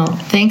 Well,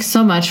 thanks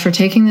so much for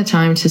taking the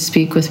time to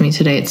speak with me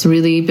today. It's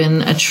really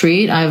been a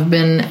treat. I've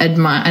been an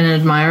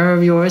admirer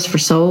of yours for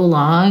so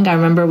long. I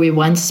remember we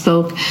once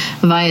spoke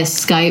via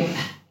Skype,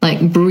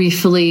 like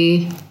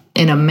briefly,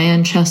 in a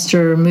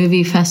Manchester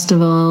movie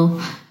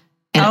festival.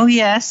 And oh,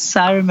 yes,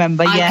 I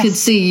remember. I could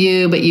see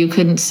you, but you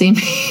couldn't see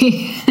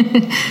me.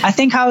 I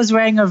think I was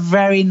wearing a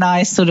very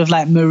nice sort of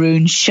like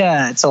maroon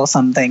shirt or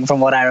something, from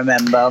what I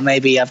remember. Or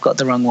maybe I've got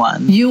the wrong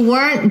one. You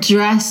weren't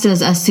dressed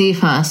as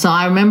Asifa, so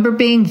I remember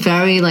being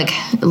very like,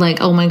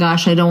 oh my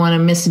gosh, I don't want to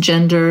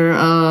misgender.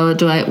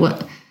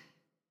 What?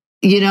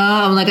 You know,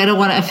 I'm like, I don't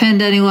want to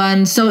offend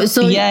anyone. So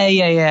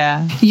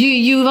yeah.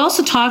 You've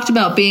also talked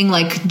about being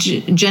like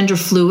gender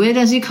fluid,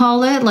 as you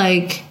call it,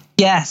 like.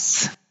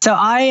 Yes. So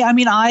I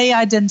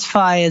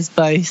identify as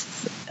both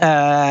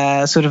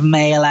sort of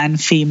male and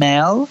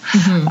female.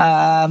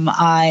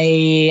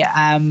 I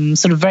am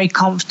sort of very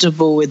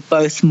comfortable with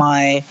both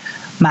my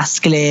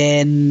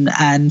masculine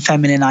and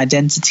feminine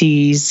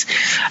identities,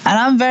 and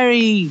I'm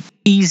very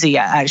easy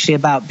actually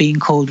about being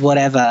called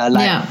whatever.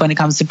 When it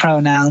comes to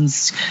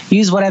pronouns,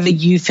 use whatever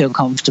you feel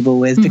comfortable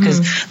with,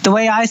 because the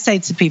way I say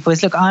to people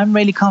is, look, I'm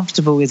really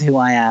comfortable with who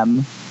I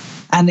am.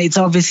 and it's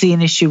obviously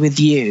an issue with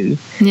you.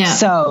 Yeah.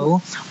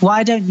 So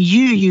why don't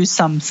you use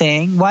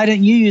something? Why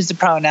don't you use the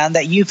pronoun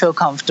that you feel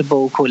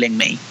comfortable calling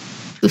me?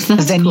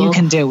 Because then you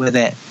can deal with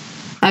it.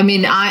 I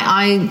mean,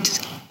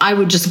 I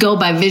would just go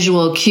by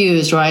visual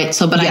cues, right?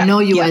 So, but I know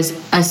you as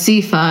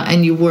Asifa,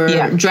 and you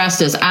were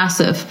dressed as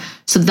Asif.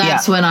 So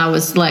that's when I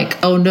was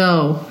like, oh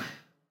no,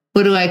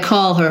 what do I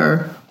call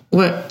her?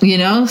 What, you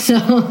know?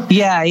 So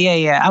yeah.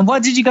 And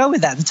what did you go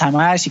with at the time?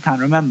 I actually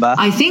can't remember.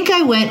 I think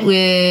I went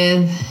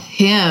with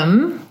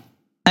him.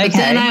 Okay. But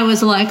then I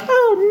was like,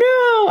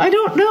 oh no, I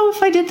don't know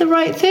if I did the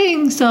right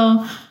thing.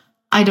 So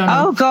I don't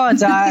know. Oh God!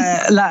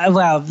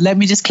 Well, let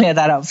me just clear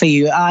that up for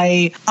you.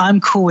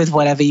 I'm cool with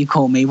whatever you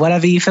call me,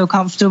 whatever you feel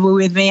comfortable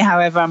with me,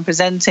 however I'm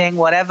presenting,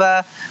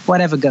 whatever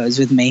goes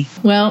with me.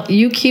 Well,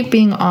 you keep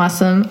being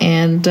awesome,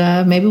 and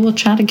maybe we'll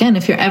chat again.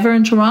 If you're ever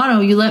in Toronto,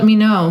 you let me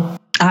know.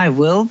 I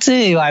will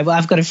do.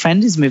 I've got a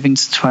friend who's moving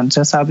to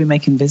Toronto, so I'll be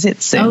making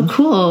visits soon. Oh,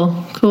 cool.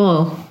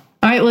 All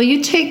right. Well,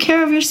 you take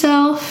care of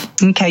yourself.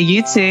 Okay,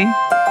 you too.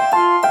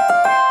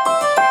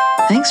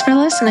 Thanks for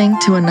listening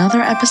to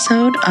another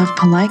episode of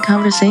Polite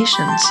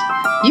Conversations.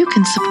 You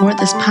can support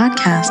this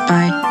podcast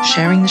by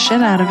sharing the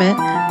shit out of it,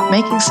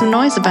 making some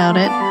noise about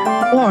it,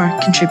 or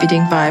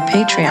contributing via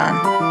Patreon.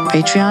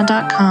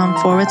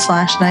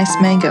 Patreon.com/Nice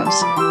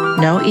Mangoes.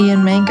 No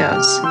Ian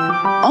Mangoes.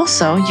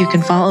 Also, you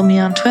can follow me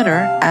on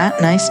Twitter at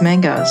Nice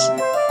Mangoes.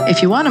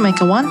 If you want to make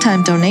a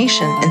one-time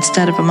donation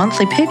instead of a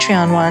monthly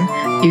Patreon one,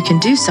 you can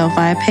do so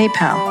via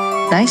PayPal.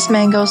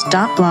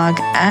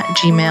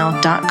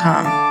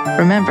 nicemangoes.blog@gmail.com.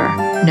 Remember,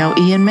 no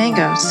Ian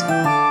Mangoes.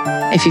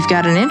 If you've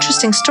got an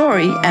interesting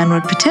story and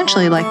would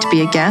potentially like to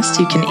be a guest,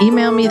 you can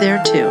email me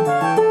there too.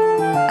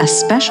 A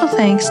special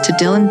thanks to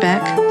Dylan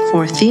Beck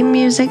for theme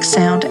music,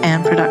 sound,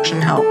 and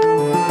production help.